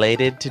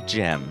 Related to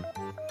Jim.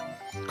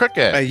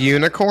 Cricket. A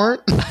unicorn?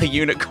 A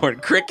unicorn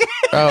cricket.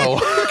 Oh,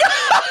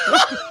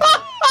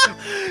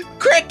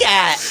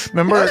 Cricket!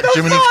 remember What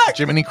the fuck?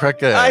 Jiminy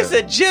Cricket? I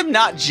said Jim,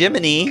 not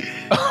Jiminy.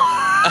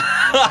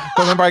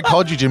 Remember, I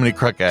called you Jiminy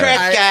Cricket.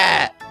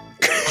 Cricket!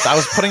 I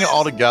was putting it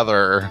all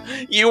together.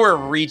 You were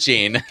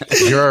reaching.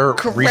 You're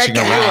reaching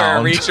You were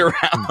around. reach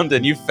around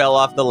and you fell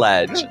off the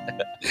ledge.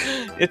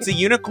 It's a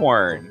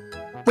unicorn.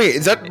 Wait,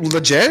 is that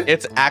legit?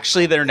 It's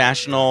actually their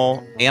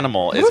national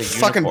animal. What Is a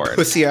a fucking unicorn.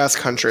 pussy ass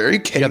country. Are you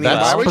kidding Yeah, me?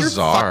 that's Why would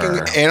bizarre. your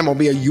fucking animal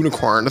be a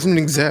unicorn? It doesn't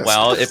even exist.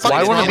 Well, if- Fuck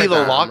Why is wouldn't wrong it be with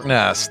the that? Loch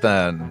Ness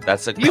then?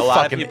 That's a You lot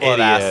of fucking people have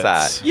asked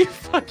idiots. that. You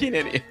fucking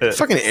idiot.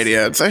 Fucking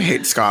idiots. I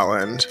hate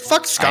Scotland.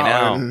 Fuck I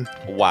Scotland.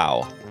 know.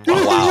 Wow. Wow.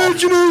 Wow.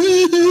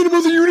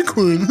 Animal's a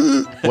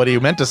unicorn. What he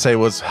meant to say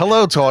was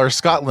hello to all our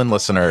Scotland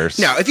listeners.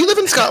 Now, if you live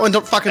in Scotland,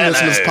 don't fucking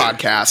listen to this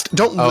podcast.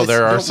 Don't Oh,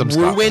 there are don't some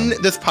ruin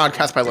Scotland. this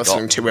podcast by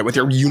listening to it with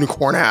your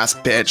unicorn ass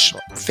bitch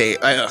face.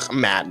 Ugh, I'm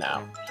mad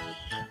now.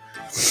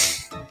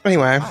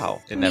 Anyway.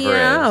 Wow, it never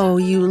Meow,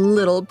 you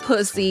little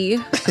pussy.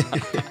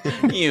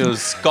 is. You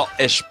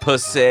Scottish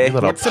pussy. You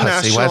little What's the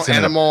pussy. national What's in it?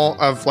 animal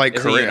of like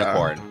It's a Korea?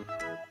 unicorn.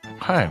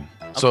 Okay.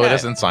 So it Okay.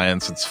 isn't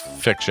science, it's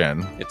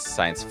fiction. It's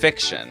science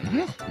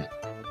fiction.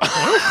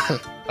 I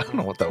don't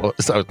know what that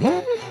was. I was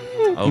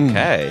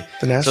Okay.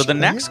 The national So the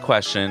next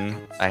question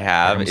I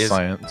have Random is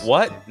science.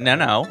 what?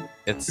 No.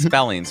 It's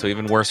spelling, so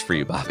even worse for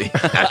you, Bobby.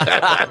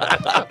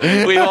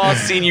 We've all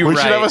seen you we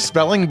right. should have a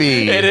spelling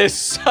bee. It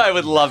is. I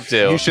would love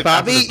to. You should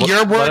Bobby, let- your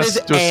let word us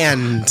is do a-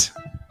 and.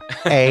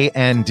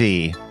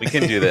 A-N-D. We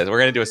can do this. We're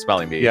going to do a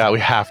spelling bee. Yeah, we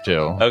have to.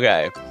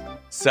 Okay.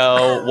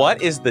 So,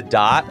 what is the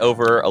dot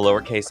over a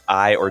lowercase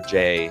I or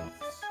J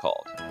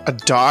called? A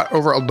dot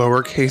over a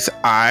lowercase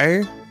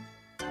I?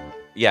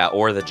 Yeah,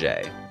 or the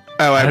J.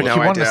 Oh, I have You no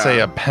wanted idea. to say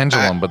a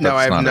pendulum, but that's no,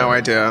 I have not no it.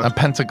 idea. A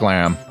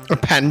pentagram. A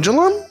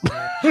pendulum?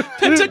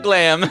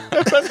 Pentagram.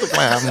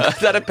 Is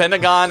that a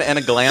pentagon and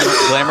a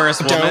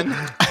glamorous woman?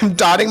 I'm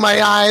dotting my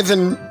I's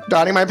and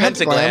dotting my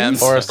Pentaglams.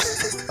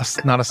 pentagrams.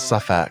 Or not a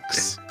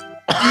suffix.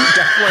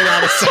 Definitely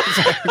not a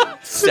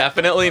suffix.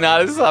 Definitely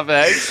not a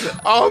suffix.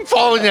 Oh, I'm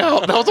falling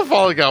out. That was a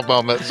falling out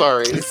moment.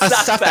 Sorry. A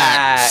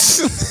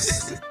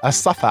suffix. A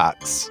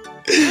suffix.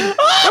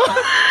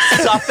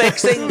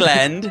 Suffolk,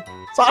 England.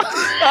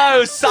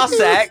 Oh,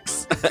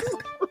 Sussex.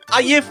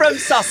 Are you from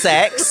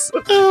Sussex?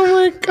 Oh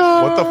my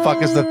god. What the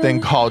fuck is the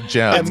thing called,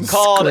 Jim? I'm It's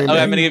called. screaming.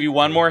 Okay, I'm going to give you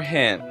one more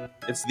hint.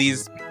 It's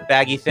these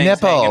baggy things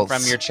hanging Nipples.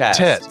 from your chest.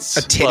 Tits.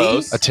 A titty?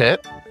 Close. A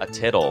tit? A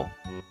tittle.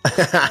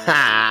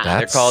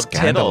 That's called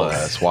scandalous.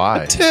 tittles.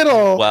 Why?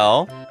 Tittle.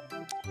 Well,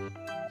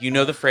 you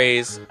know the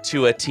phrase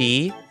 "to a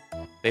T."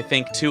 They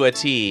think "to a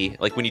T,"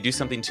 like when you do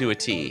something to a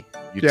T.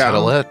 You Yeah.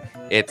 tittle it?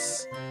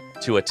 It's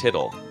 "to a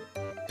tittle,"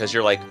 because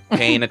you're like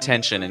paying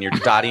attention and you're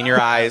dotting your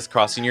I's,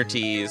 crossing your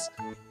T's.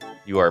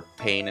 You are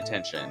paying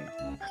attention.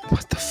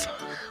 What the fuck?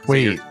 So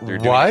Wait, you're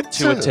doing what? it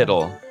to a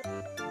tittle.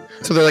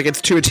 So they're like,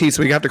 it's to a T,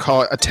 so we have to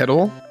call it a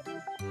tittle?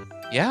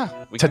 Yeah,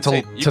 we can say,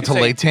 you can say,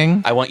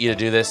 Titillating? I want you to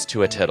do this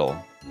to a tittle.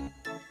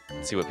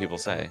 See what people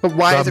say. But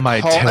why is it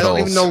my called? I don't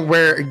even tittles. know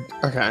where.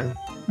 Okay.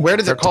 Where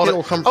does They're a called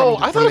tittle come from? Oh,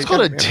 I thought when it was they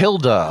called a get-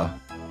 tilde.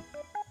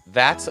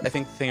 That's, I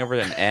think, the thing over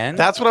an N.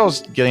 That's what I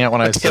was getting at when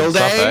I said tilde?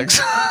 suffix.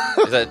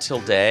 Is that a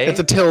tilde?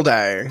 It's a tilde.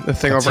 The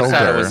thing A over I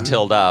thought it tilde. was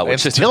tilde, which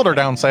It's is tilde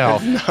down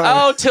south.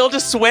 Oh, Tilda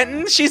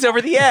Swinton? She's over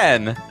the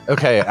N.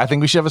 Okay, I think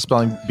we should have a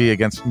spelling bee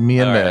against me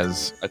and All right.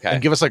 Miz. Okay. And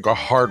give us like a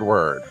hard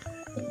word.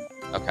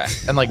 Okay.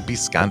 And like be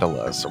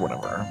scandalous or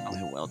whatever.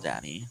 Oh, well,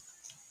 Danny.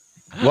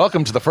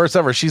 Welcome to the first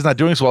ever She's Not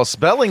Doing So Well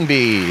Spelling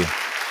Bee.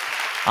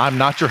 I'm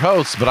not your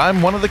host, but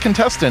I'm one of the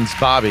contestants,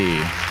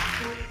 Bobby.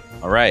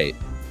 All right.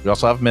 We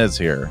also have Miz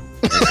here.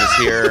 This is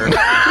here.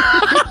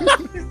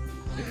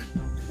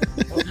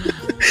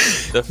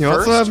 The You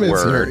also first have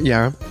Miz here. word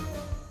Yeah.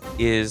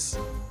 is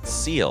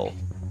seal.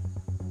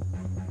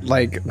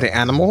 Like the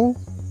animal?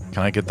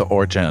 Can I get the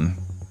origin?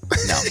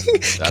 No.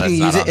 Can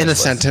you use it in a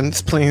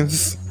sentence,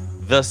 please?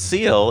 The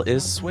seal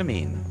is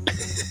swimming.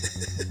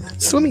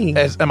 Swimming.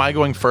 Am I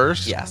going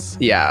first? Yes.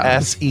 Yeah.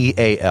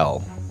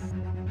 S-E-A-L.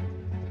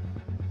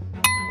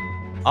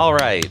 All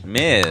right,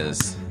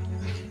 Ms.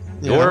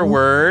 Your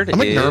word I'm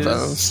like is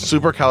nervous.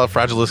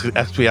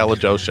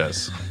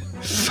 Supercalifragilisticexpialidocious.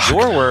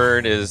 your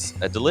word is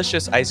a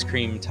delicious ice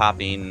cream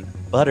topping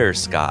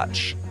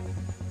butterscotch.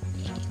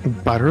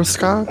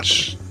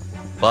 Butterscotch?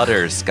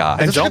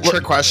 Butterscotch. Is this like a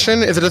trick question?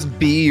 Is it just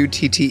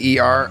Butterscotch?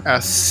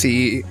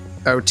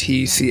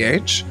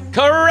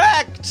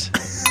 Correct.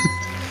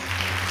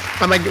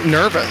 I'm like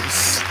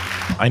nervous.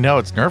 I know,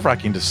 it's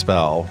nerve-wracking to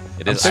spell.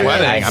 It I'm is.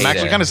 sweating. I I'm hate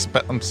actually it. kind of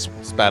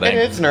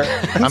spetting.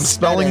 nervous. I'm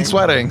spelling,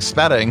 sweating,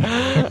 spetting.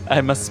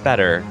 I'm a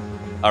spetter.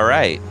 All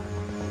right.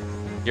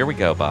 Here we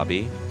go,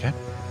 Bobby. Okay.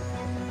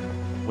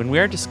 When we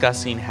are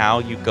discussing how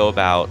you go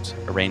about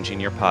arranging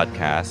your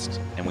podcast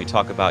and we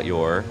talk about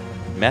your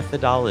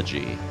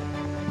methodology,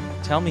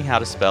 tell me how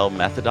to spell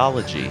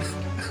methodology.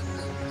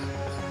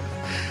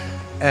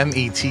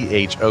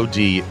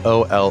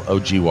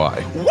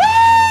 M-E-T-H-O-D-O-L-O-G-Y. Woo!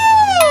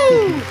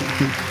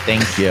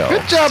 Thank you.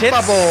 Good job, Tits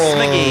Bubbles.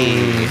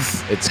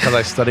 Smiggy. It's because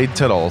I studied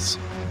tittles.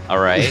 All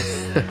right.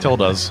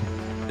 Tildas.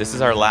 This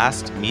is our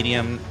last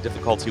medium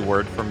difficulty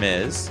word for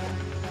Ms.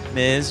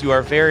 Ms, you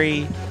are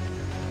very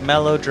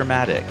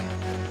melodramatic.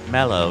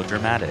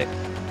 Melodramatic.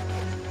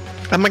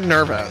 I'm like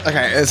nervous.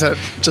 Okay, is it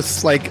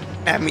just like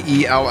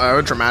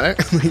M-E-L-O dramatic?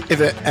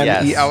 Is it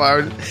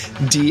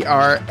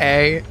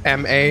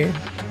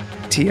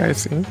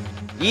M-E-L-O-D-R-A-M-A-T-I-C?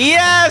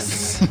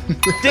 Yes!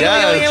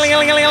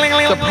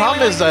 The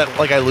problem is that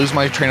like I lose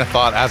my train of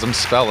thought as I'm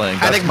spelling.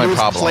 That's I think my lose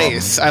problem.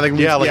 place. I think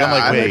Yeah, like, I'm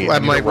like, wait, I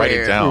I'm need to like, write it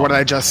wait, down. what did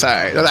I just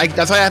say?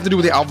 That's what I have to do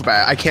with the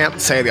alphabet. I can't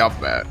say the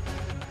alphabet.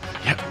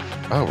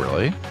 Oh,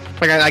 really?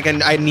 Like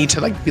I need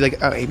to like be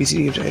like A B C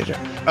D E F G H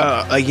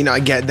I. Like I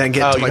get Oh, to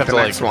you like have the to,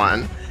 next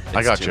one.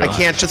 I got too you. I much.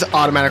 can't just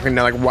automatically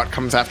know like what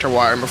comes after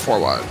what and before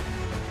what.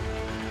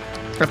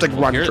 I have to like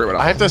run here- through it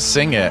all. I have to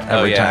sing it Oh,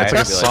 every yeah, time.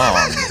 It's like a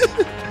I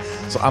song.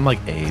 So I'm like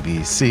A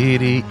B C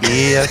D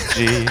E F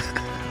G.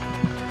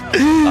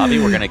 Bobby,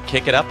 we're going to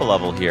kick it up a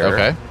level here.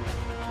 Okay.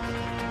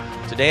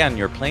 Today on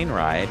your plane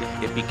ride,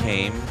 it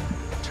became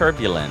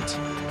turbulent.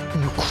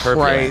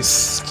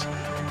 Christ.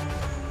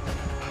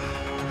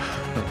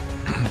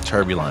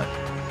 Turbulent.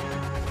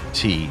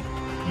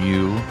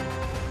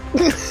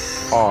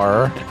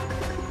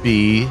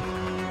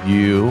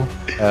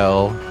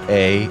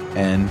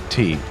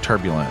 Turbulant.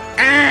 Turbulent.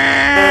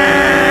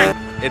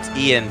 It's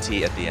ENT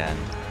at the end.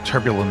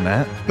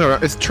 Turbulent. No,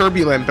 it's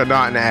turbulent, but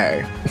not an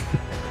A.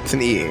 It's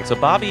an E. So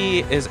Bobby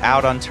is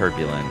out on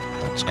turbulent.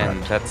 That's And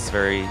correct. that's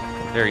very,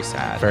 very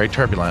sad. Very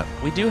turbulent.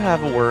 We do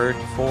have a word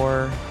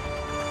for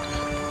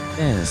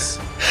Miz.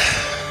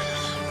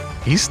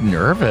 He's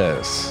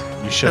nervous.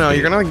 You should. No, be.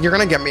 you're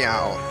gonna get me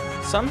out.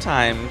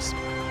 Sometimes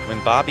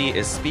when Bobby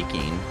is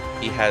speaking,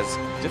 he has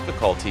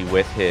difficulty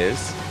with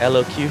his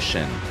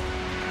elocution.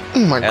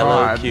 Oh my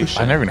god.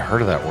 Elocution. I never even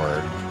heard of that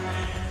word.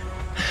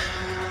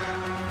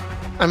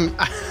 I'm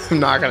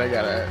not gonna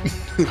get it.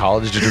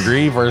 College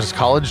degree versus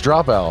college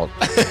dropout.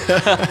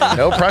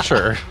 No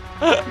pressure.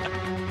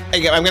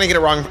 I'm gonna get it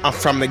wrong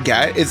from the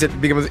get. Is it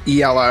because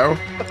ELO?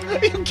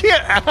 You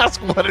can't ask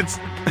what it's.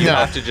 You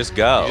have to just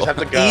go. You just have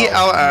to go.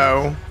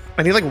 ELO.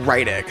 I need to like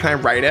write it. Can I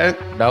write it?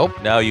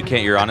 Nope. No, you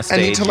can't. You're on a stage.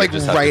 I need to like You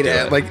just have write do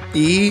it. Like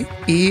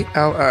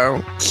EELOQUTION.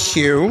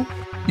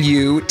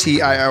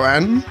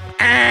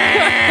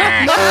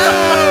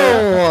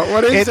 No!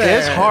 What is it? It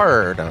is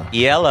hard.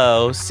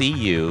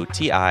 ELOCUTION.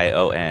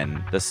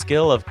 The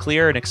skill of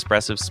clear and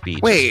expressive speech,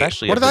 Wait,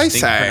 especially what of did I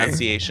distinct say?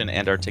 pronunciation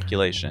and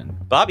articulation.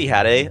 Bobby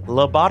had a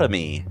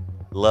lobotomy.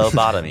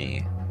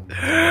 Lobotomy.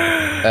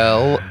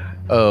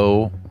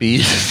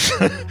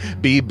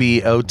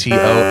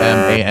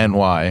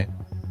 LOBBOTOMANY.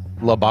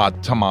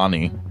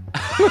 Lobotomani.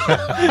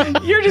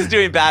 You're just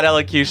doing bad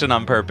elocution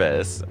on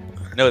purpose.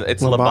 No,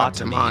 it's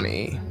lobotomy.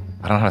 Lobotomani.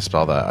 I don't know how to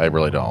spell that. I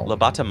really don't.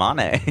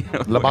 Lobotomane.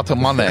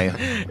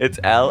 Lobotomane. It's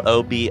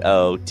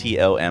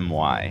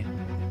LOBOTOMY.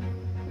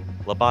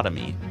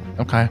 Lobotomy.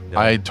 Okay.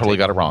 I totally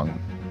got it wrong.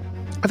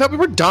 I thought we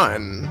were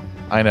done.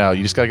 I know.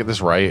 You just got to get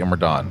this right and we're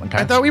done. Okay.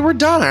 I thought we were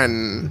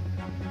done.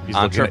 He's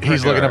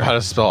looking up how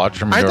to spell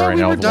entrepreneur I thought right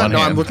we now were with done. one No,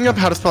 I'm hand. looking up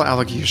how to spell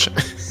allocution.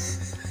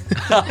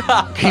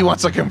 He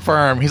wants to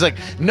confirm. He's like,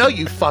 no,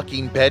 you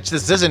fucking bitch.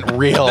 This isn't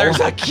real. There's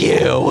a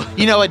Q.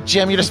 You know what,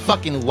 Jim? You're just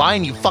fucking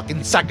lying, you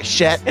fucking sack of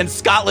shit. In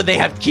Scotland, they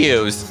have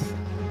Qs.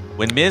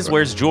 When Miz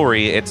wears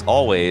jewelry, it's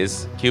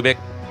always cubic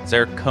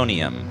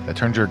zirconium. That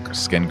turns your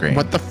skin green.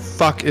 What the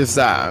fuck is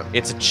that?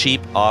 It's a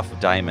cheap off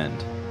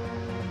diamond.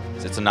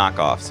 It's a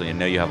knockoff, so you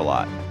know you have a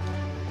lot.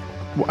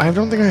 Well, I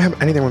don't think I have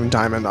anything with a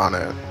diamond on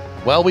it.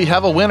 Well, we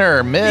have a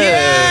winner, Miz.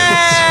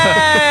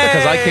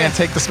 Because I can't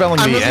take the spelling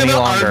I'm bee just any gonna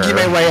longer. argue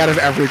my way out of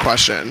every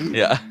question.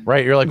 Yeah.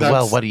 Right? You're like, That's-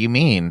 well, what do you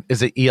mean?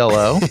 Is it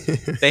ELO?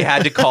 They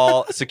had to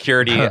call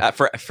security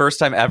for first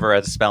time ever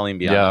at a spelling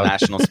bee, on Yeah. a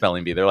national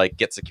spelling bee. They're like,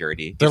 get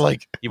security. They're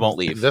like, You won't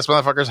leave. this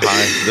motherfucker's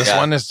high. This Yeah.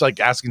 one is like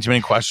asking too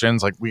many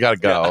questions. Like, we gotta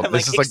go. I'm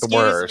This is like the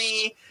 "Excuse worst.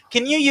 me,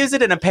 can you use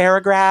it in a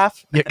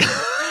paragraph? Yeah.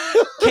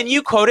 Can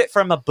you quote it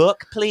from a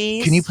book,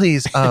 please? Can you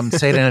please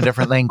say it in a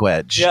different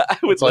language? Yeah, I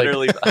would like-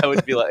 literally, I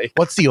would be like,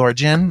 What's the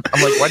origin?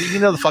 I'm like, why do you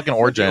know the fucking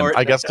origin?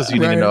 I guess because you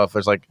need to Right. know if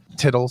there's like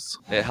tittles.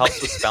 it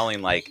helps with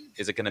spelling. Like,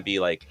 is it going to be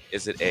like,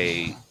 is it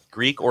a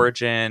Greek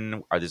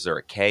origin? Or is there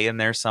a K in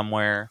there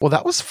somewhere? Well,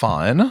 that was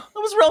fun. That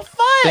was real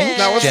fun.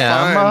 That was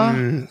Gem.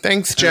 fun.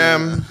 Thanks,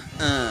 Gem.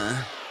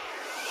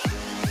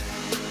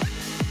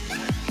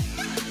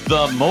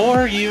 The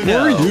more you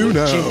know. Or you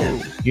know.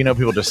 Jim. You know,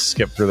 people just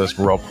skip through this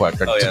real quick.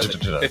 Like, Oh,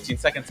 yeah. 15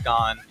 seconds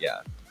gone. Yeah.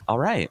 All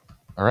right.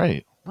 All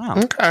right. Wow.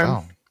 Okay.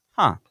 Wow.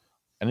 Huh.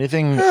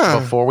 Anything Yeah.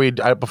 before we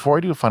I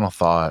do a final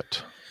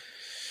thought?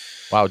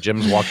 Wow,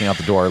 Jim's walking out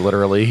the door.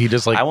 Literally, he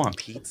just like, I want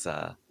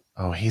pizza.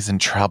 oh, he's in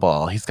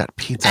trouble. He's got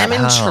pizza. I'm at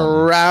in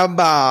home.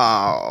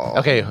 trouble.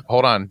 Okay,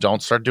 hold on.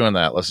 Don't start doing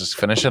that. Let's just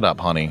finish it up,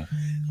 honey.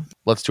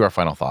 Let's do our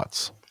final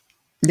thoughts.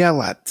 Yeah,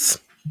 let's.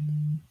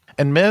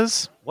 And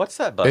Miz, What's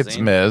that buzzing? it's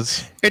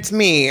Miz. It's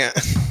me.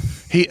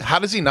 How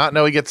does he not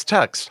know he gets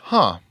text?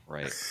 Huh?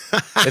 Right.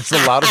 It's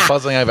the loudest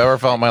buzzing I've ever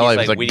felt in my life.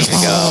 He's like, we need to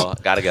go.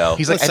 Gotta go.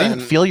 He's like, I didn't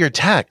Listen. feel your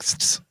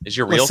texts. Is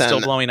your reel Listen.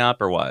 still blowing up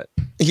or what?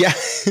 Yeah.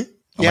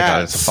 Oh my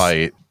god, it's a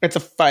fight. It's a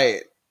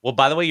fight. Well,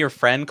 by the way, your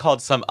friend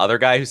called some other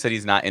guy who said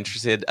he's not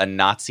interested a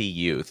Nazi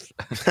youth.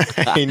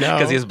 I know.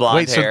 Because he has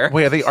blonde hair.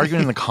 Wait, are they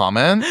arguing in the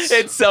comments?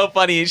 It's so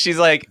funny. She's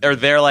like, or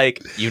they're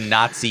like, you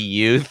Nazi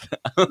youth.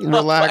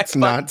 Relax,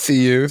 Like, Nazi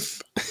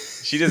youth.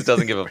 She just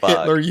doesn't give a fuck.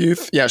 Hitler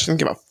youth. Yeah, she doesn't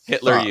give a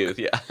Hitler fuck. youth,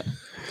 yeah.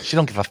 She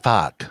don't give a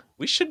fuck.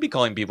 We should be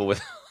calling people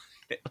with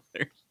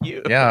Hitler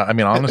youth. Yeah, I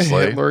mean,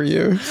 honestly, Hitler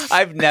youth.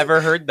 I've never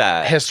heard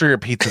that. history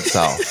repeats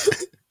itself.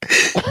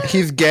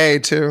 He's gay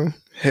too.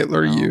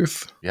 Hitler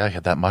youth. Yeah, he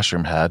had that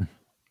mushroom head.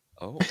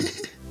 Oh.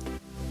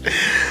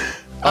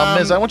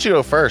 Miz, I want you to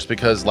go first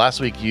because last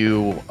week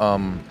you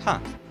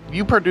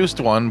you produced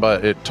one,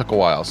 but it took a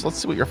while. So let's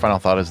see what your final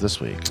thought is this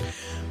week.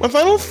 My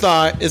final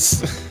thought is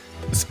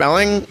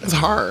spelling is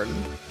hard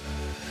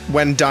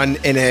when done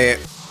in a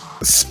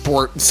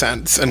sport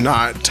sense and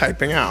not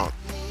typing out,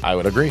 I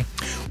would agree.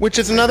 which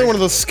is another one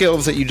of those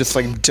skills that you just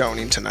like don't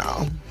need to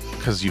know.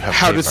 because you have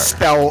how paper. to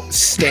spell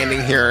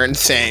standing here and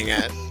saying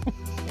it.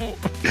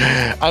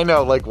 I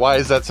know, like, why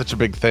is that such a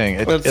big thing?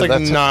 It's like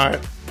that's not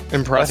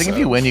impressive. I think if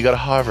you win, you go to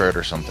Harvard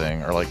or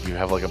something, or like you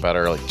have like a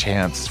better like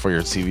chance for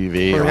your CVV or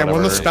yeah, whatever.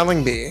 what would the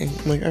spelling be?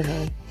 I'm like,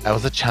 okay. I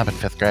was a champ in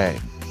 5th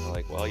grade. They're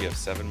like, well, you have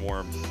 7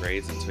 more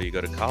grades until you go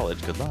to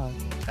college. Good luck.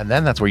 And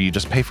then that's where you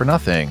just pay for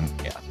nothing.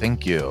 Yeah.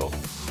 Thank you.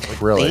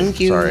 Like, really? Thank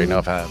you. Sorry, no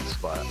offense,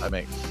 but I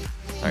make.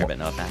 Sorry, but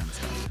no offense.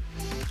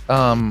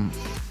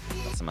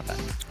 Some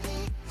offense.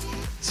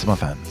 Some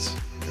offense.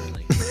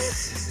 Surely.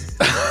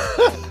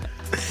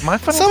 My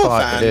final Some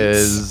thought offense.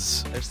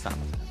 is There's some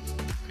offense.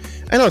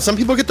 I know some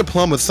people get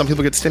diplomas, some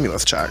people get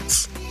stimulus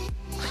checks.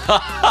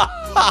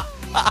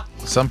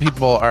 some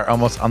people are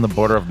almost on the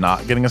border of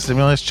not getting a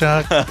stimulus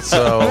check.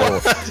 So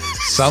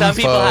Some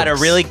people had a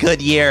really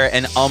good year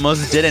and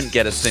almost didn't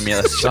get a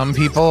stimulus check. Some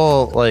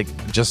people like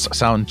just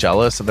sound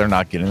jealous that they're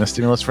not getting the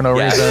stimulus for no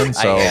Yes, reason.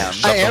 So I am.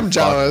 shut I am the fuck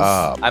jealous.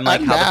 up. I'm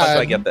like, I'm how the fuck do I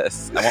mad. get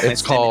this? I want my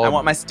It's stimmy. called- I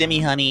want my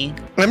stimmy, honey.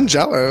 I'm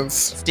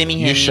jealous. Stimmy,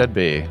 honey. You should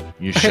be.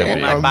 You should I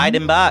be. am. My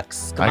Biden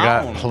bucks. Come I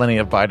got on. plenty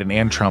of Biden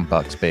and Trump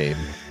bucks, babe.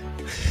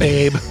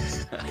 Babe.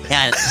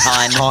 Yeah,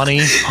 hun.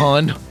 Honey.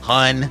 Hun.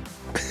 Hun.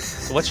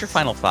 So what's your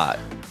final thought?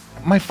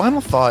 My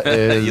final thought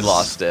is You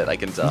lost it. I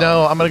can tell.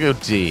 No, I'm gonna go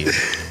deep.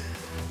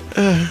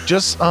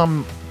 Just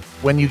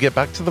when you get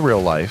back to the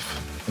real life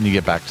and you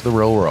get back to the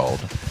real world,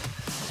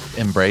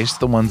 embrace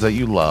the ones that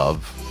you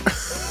love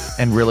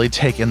and really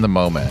take in the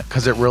moment,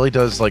 because it really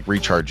does like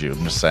recharge you.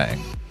 I'm just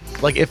saying.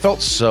 Like, it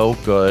felt so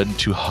good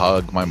to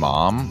hug my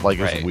mom. Like,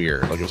 it was Right.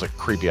 weird. Like, it was like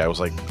creepy. I was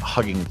like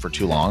hugging for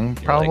too long,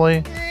 You're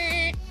probably.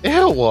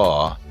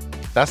 Ew.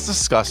 That's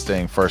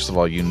disgusting. First of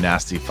all, you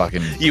nasty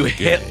fucking. You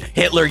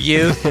Hitler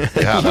youth.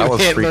 Yeah, that was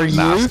Hitler freaking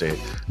youth?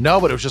 nasty. No,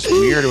 but it was just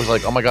weird. It was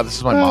like, oh my god, this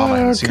is my mom. I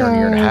haven't seen her in a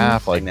year and a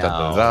half. Like, I da,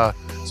 da, know. da,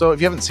 da. So if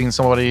you haven't seen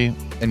somebody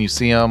and you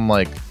see them,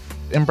 like,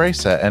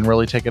 embrace it and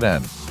really take it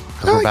in.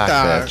 Because I we're like back,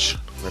 that. bitch.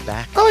 We're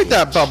back. I like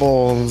that,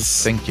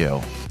 Bubbles. Thank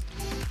you,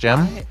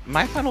 Jim.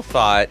 My final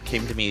thought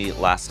came to me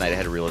last night. I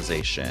had a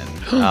realization.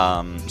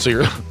 So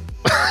you're.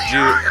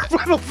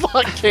 Final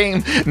thought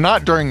came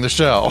not during the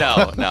show.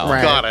 No.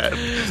 Right. Got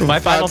it. My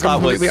final That's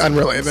thought was completely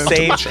unrelated.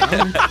 save.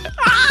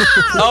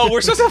 Oh, we're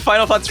supposed to have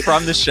final thoughts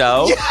from the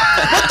show.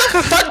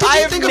 What do you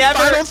I've think never-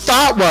 a final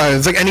thought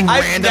was? Like any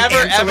I've random never,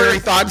 ancillary ever-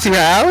 thoughts you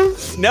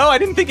have? No, I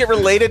didn't think it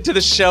related to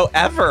the show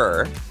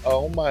ever.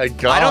 Oh my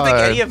god. I don't think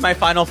any of my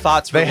final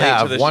thoughts they relate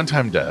have to the one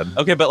time did.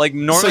 Okay, but like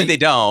normally So- they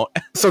don't.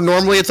 So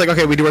normally it's like,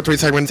 okay, we do our 3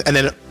 segments and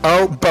then,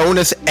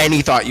 bonus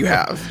any thought you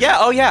have. Yeah.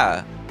 Oh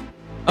yeah.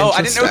 Oh,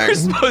 I didn't know we were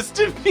Interesting. supposed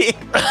to be.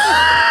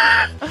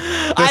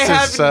 I is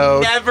have so-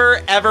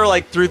 never ever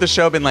like through the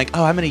show been like,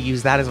 oh, I'm gonna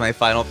use that as my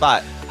final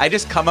thought. I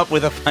just come up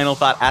with a final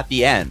thought at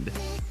the end.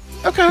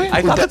 Okay.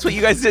 I thought that's what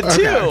you guys did Okay.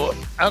 too.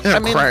 Oh, I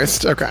mean,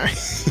 Christ. Okay.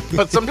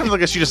 but sometimes I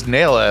guess you just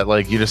nail it.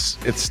 Like, it's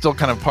still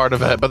kind of part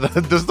of it. But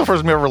this is the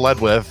first we ever led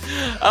with.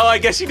 Oh, I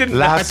guess you didn't.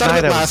 Last thought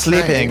night it I was last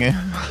night.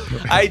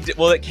 sleeping.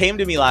 Well, it came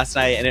to me last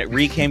night, and it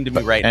re-came to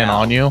me right And now.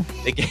 on you?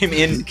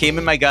 It came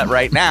in my gut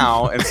right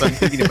now, and so I'm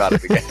thinking about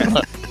it again.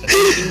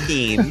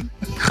 Thinking.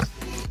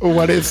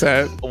 What is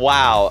it?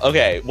 Wow.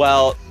 Okay.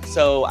 Well,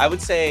 so I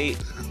would say,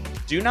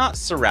 do not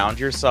surround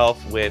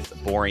yourself with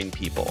boring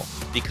people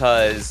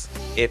because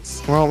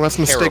it's Well, that's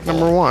mistake Terrible.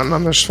 number 1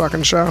 on this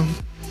fucking show.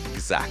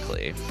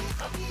 exactly.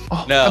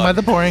 Oh, No. Am I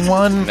the boring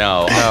one?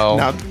 No. No.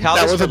 Now, How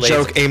that this was a relates-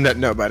 joke aimed at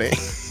nobody.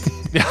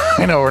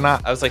 I know, we're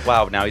not. I was like,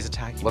 wow. Now he's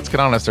attacking. Let's get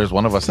honest. There's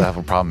one of us that have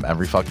a problem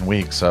every fucking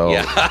week. So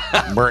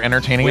Yeah. we're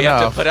entertaining We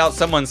have enough. to put out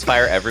someone's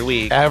fire every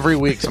week. Every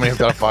week somebody's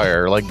got a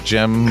fire. Like,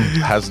 Jim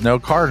has no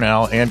car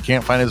now and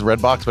can't find his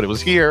red box, but it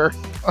was here.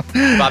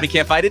 Bobby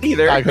can't fight it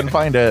either. I couldn't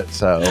find it.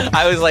 So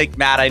I was like,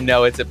 Matt, I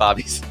know it's at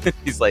Bobby's.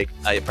 He's like,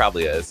 it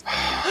probably is.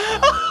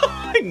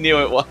 I knew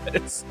it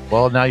was.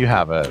 well, now you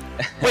have it.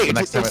 Wait, The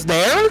next time it's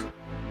there?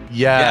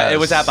 Yeah, Yeah, it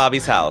was at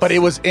Bobby's house. But it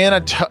was in a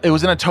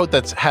tote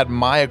that's had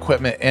my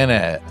equipment in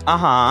it.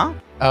 Uh-huh.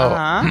 Oh.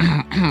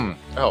 Uh-huh.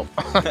 Oh.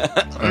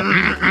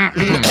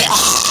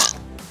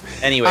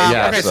 Anyway,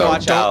 Yeah, okay, so so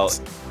watch don't out.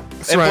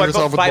 surround And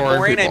yourself with by boring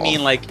boring, I people.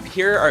 mean like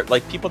here are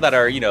like people that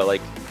are,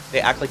 like they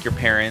act like your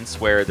parents,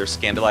 where they're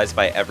scandalized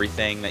by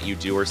everything that you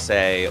do or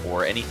say,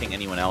 or anything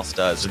anyone else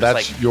does. So They're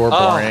that's just like, your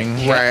 "Oh, boring." I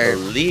can't Right.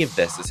 believe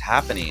this is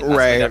happening. That's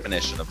Right. the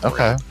definition of boring.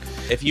 Okay.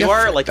 If you Yeah,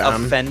 are fuck like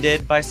them.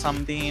 offended by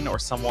something or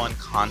someone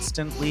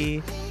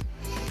constantly,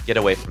 get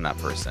away from that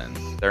person.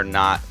 They're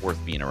not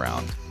worth being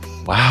around.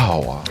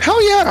 Wow.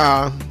 Hell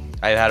yeah.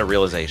 I had a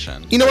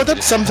realization. You know what?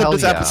 That sums up Hell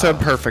this yeah. episode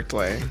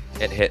perfectly.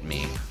 It hit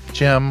me.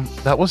 Jim,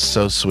 that was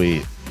so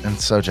sweet and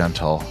so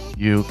gentle.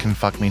 You can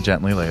fuck me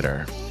gently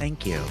later.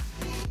 Thank you.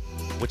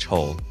 Which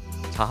hole?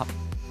 Top?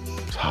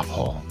 Top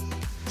hole.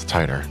 It's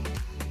tighter.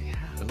 Yeah.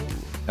 Ooh.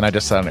 And I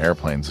just sat on an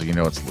airplane, so you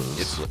know it's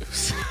loose. It's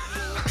loose.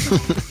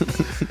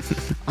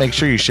 Make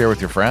sure you share with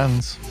your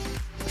friends.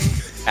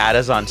 Add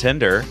us on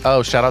Tinder.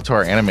 Oh, shout out to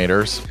our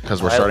animators,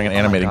 because we're starting an Oh my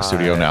animating God.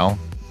 studio now.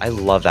 I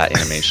love that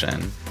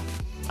animation.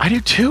 I do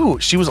too.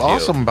 She was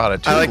awesome about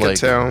it too. I like it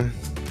too.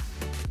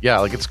 Yeah,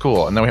 like it's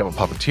cool. And then we have a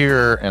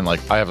puppeteer, and like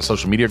I have a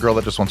social media girl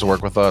that just wants to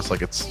work with us.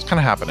 Like it's kind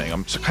of happening.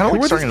 I'm kind of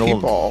like starting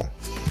to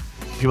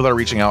people that are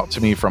reaching out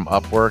to me from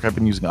Upwork. I've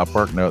been using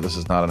Upwork. No, this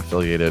is not an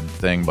affiliated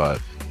thing,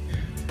 but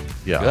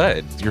yeah,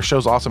 Good. Your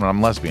show's awesome, and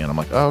I'm lesbian. I'm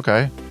like, oh,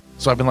 okay.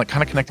 So I've been like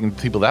kind of connecting with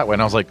people that way,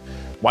 and I was like,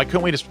 why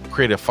couldn't we just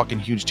create a fucking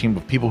huge team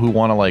of people who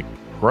want to like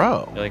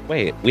grow? You're like,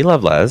 wait, we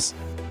love Les.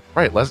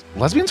 Right,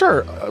 lesbians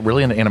are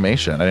really into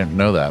animation. I didn't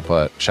know that,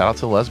 but shout out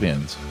to the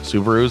lesbians,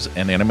 Subarus,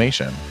 and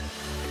animation.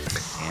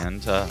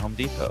 And Home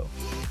Depot.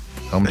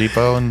 Home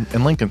Depot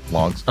and Lincoln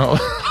Logs.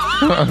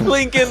 Oh,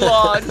 Lincoln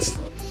Logs.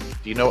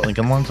 do you know what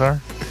Lincoln Logs are?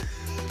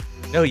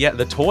 No, yeah,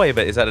 the toy,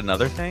 but is that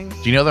another thing?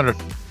 Do you know that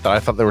I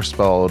thought they were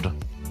spelled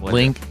What?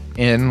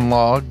 LinkedIn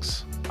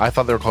Logs? I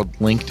thought they were called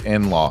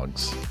LinkedIn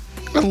Logs.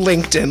 A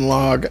LinkedIn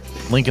log.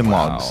 Lincoln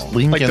Wow. Logs.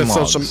 Lincoln Like the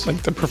Logs. social,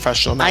 like the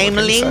professional. I'm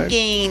networking side.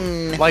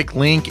 linking. Like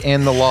Link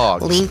in the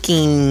Logs.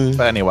 Linking.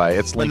 But anyway,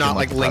 it's But Lincoln. not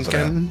like the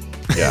president. Lincoln.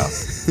 Yeah.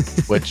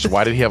 Which,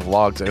 why did he have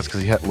logs? I guess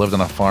because he lived on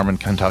a farm in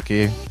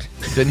Kentucky.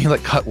 Didn't he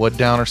like cut wood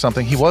down or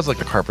something? He was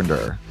like a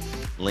carpenter.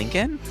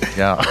 Lincoln?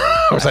 Yeah.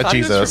 Or was I that thought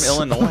he Jesus? was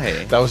from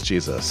Illinois. That was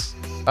Jesus.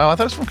 Oh, I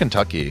thought it was from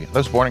Kentucky. I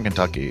was born in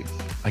Kentucky.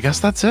 I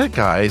guess that's it,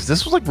 guys.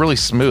 This was like really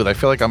smooth. I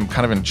feel like I'm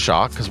kind of in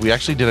shock because we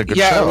actually did a good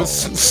Yeah, show. it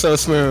was so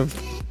smooth.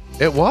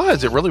 It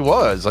was. It really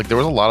was. Like there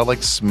was a lot of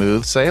like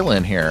smooth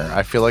sailing here.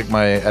 I feel like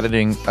my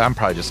editing. I'm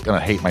probably just gonna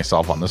hate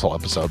myself on this whole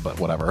episode, but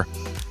whatever.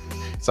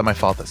 It's not my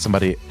fault that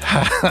somebody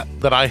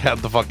that I had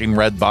the fucking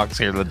red box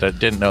here that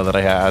didn't know that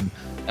I had.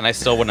 And I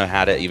still wouldn't have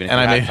had it even if And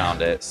I I had made-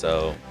 found it.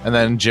 So And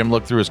then Jim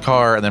looked through his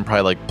car and then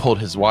probably like pulled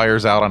his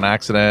wires out on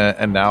accident,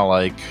 and now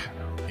like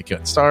he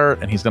can't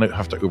start, and he's gonna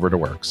have to Uber to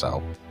work.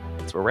 So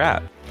that's where we're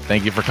at.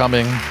 thank you for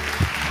coming.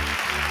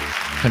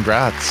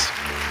 Congrats.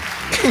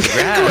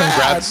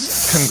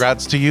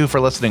 Congrats to you for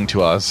listening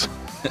to us.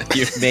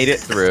 You made it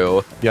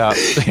through. Yeah.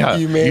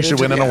 You made You it should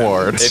to win an the end.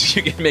 award. If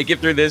you can make it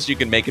through this, you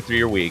can make it through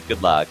your week.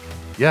 Good luck.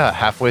 Yeah,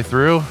 halfway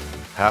through.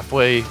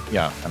 Halfway.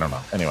 Yeah, I don't know.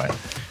 Anyway,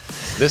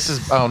 this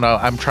is. Oh no,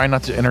 I'm trying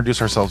not to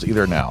introduce ourselves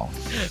either now.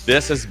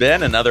 This has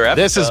been another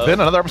episode. This has been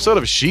another episode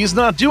of She's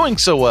Not Doing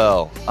So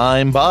Well.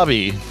 I'm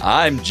Bobby.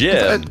 I'm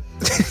Jim.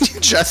 Did you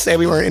just say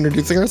we weren't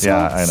introducing ourselves?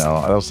 Yeah, I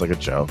know. That was like a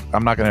joke.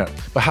 I'm not gonna.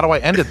 But how do I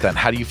end it then?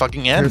 How do you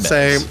fucking end You're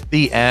saying- this?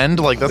 The end?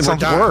 Like that We're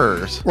sounds done.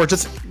 worse. Or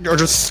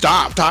just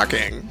stop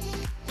talking.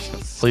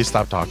 Please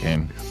stop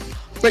talking.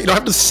 Wait, you don't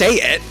have to say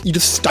it. You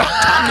just stop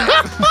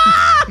talking.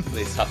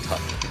 Please stop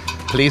talking.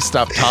 Please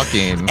stop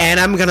talking. And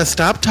I'm gonna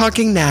stop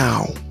talking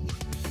now.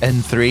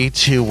 And 3,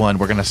 2, 1.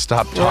 We're gonna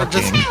stop Or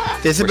talking.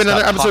 this has been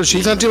another episode.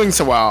 She's not doing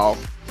so well.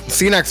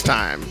 See you next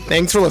time.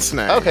 Thanks for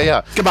listening. Okay,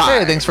 yeah. Goodbye.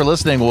 Hey, thanks for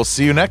listening. We'll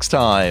see you next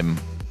time.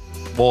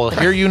 We'll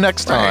hear you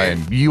next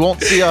time. You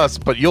won't see us,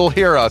 but you'll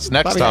hear us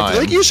next Bobby, I time.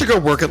 feel like you should go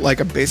work at like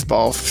a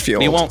baseball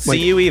field. We won't see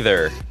you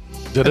either.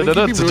 I think you'd be really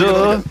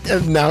Da-da-da-da-da-da. good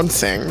at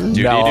announcing.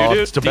 Now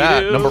it's to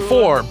bat. Number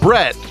 4,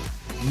 Brett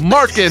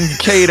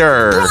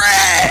Markincator.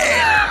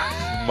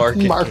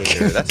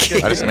 Market. That's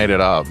good. I just made it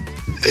up.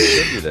 You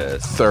should do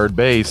this. Third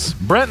base,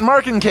 Brent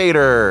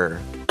Markincator.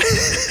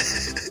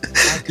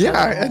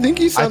 Yeah, I think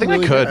you I sound think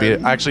really I could good.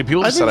 be. Actually,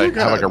 people I just said I think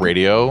you have like a could.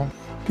 radio.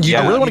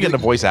 Yeah, I really want to you get into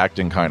voice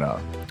acting, kind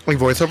of. like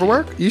voiceover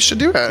work. You should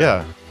do it.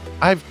 Yeah.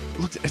 I've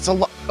looked. It's a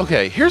lot.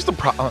 Okay, here's the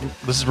problem.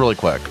 This is really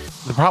quick.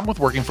 The problem with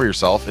working for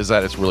yourself is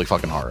that it's really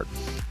fucking hard.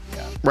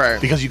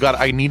 Right. Because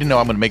I need to know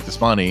I'm going to make this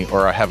money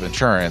or I have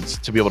insurance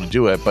to be able to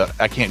do it, but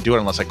I can't do it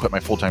unless I quit my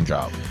full-time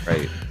job.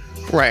 Right.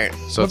 Right.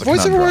 So With it's a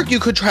voiceover conundrum. work, you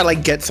could try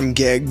like get some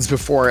gigs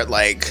before it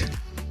like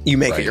you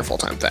make Right. it your full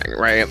time thing,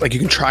 right? Like you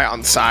can try on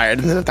the side,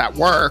 and then if that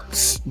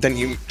works, then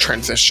you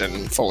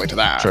transition fully to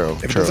that. True,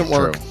 If it true, doesn't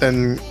work, true.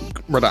 then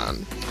we're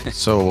done.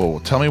 So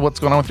tell me what's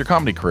going on with your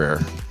comedy career.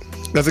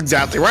 That's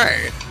exactly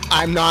right.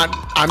 I'm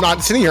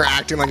not sitting here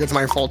acting like it's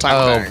my full time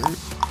Oh. thing.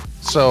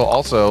 So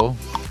also,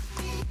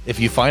 if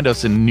you find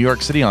us in New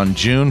York City on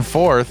June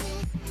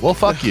 4th, we'll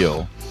fuck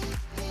you.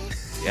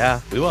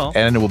 Yeah, we will.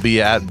 And it will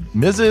be at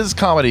Mrs.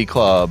 Comedy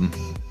Club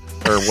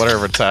or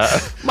whatever it's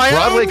at. My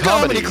Broadway own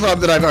comedy club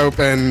that I've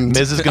opened.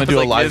 Miz is going to do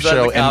a like live Miz at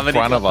show the in comedy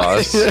front of club.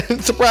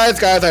 us. Surprise,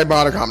 guys! I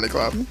bought a comedy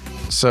club.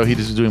 So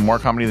he's doing more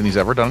comedy than he's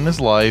ever done in his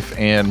life.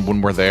 And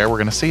when we're there, we're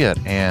going to see it.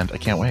 And I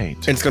can't wait.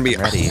 And it's gonna be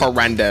Ready.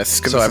 horrendous.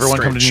 'cause So it's a everyone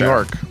come to New straight show.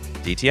 York.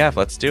 DTF,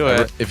 let's do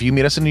it. If you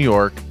meet us in New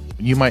York,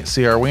 you might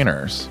see our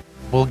wieners.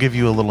 We'll give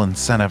you a little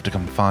incentive to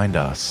come find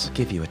us.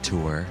 Give you a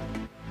tour.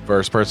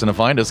 First person to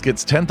find us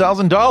gets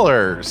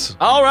 $10,000.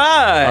 All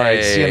right. All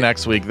right, see you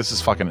next week. This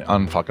is fucking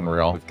unfucking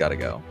real. We've got to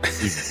go.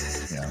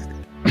 Yeah.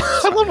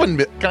 I love when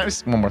can I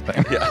just one more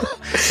thing? Yeah.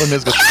 When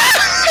Miz goes,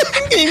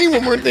 Maybe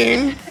one more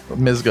thing.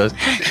 Miz goes,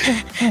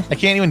 I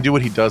can't even do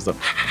what he does though.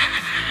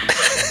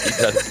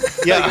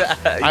 Yeah,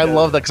 I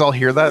love that because I'll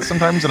hear that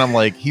sometimes and I'm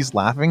like, he's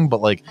laughing,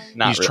 but like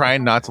Not he's really.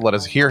 trying not to let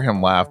us hear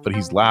him laugh, but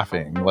he's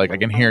laughing. Like I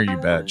can hear you,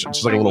 bitch. It's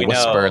just like a little We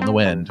whisper know. in the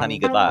wind. Honey,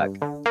 good luck.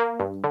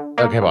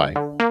 Okay, bye.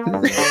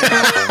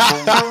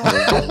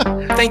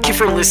 Thank you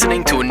for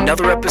listening to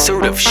another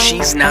episode of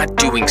She's Not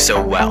Doing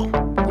So Well.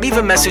 Leave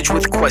a message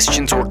with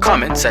questions or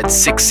comments at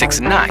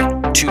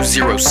 669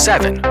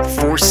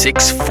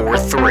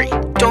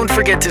 207-4643. Don't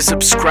forget to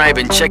subscribe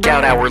and check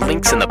out our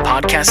links in the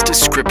podcast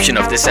description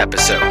of this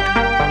episode.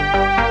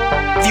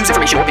 Views,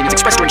 information, or opinions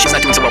expressed during She's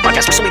Not Doing So Well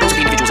podcast are solely those of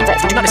the individuals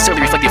involved and do not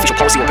necessarily reflect the official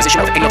policy or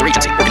position of any other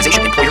agency,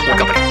 organization, employer, or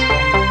company.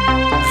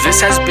 This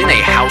has been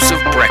a House of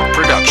Breck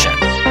production.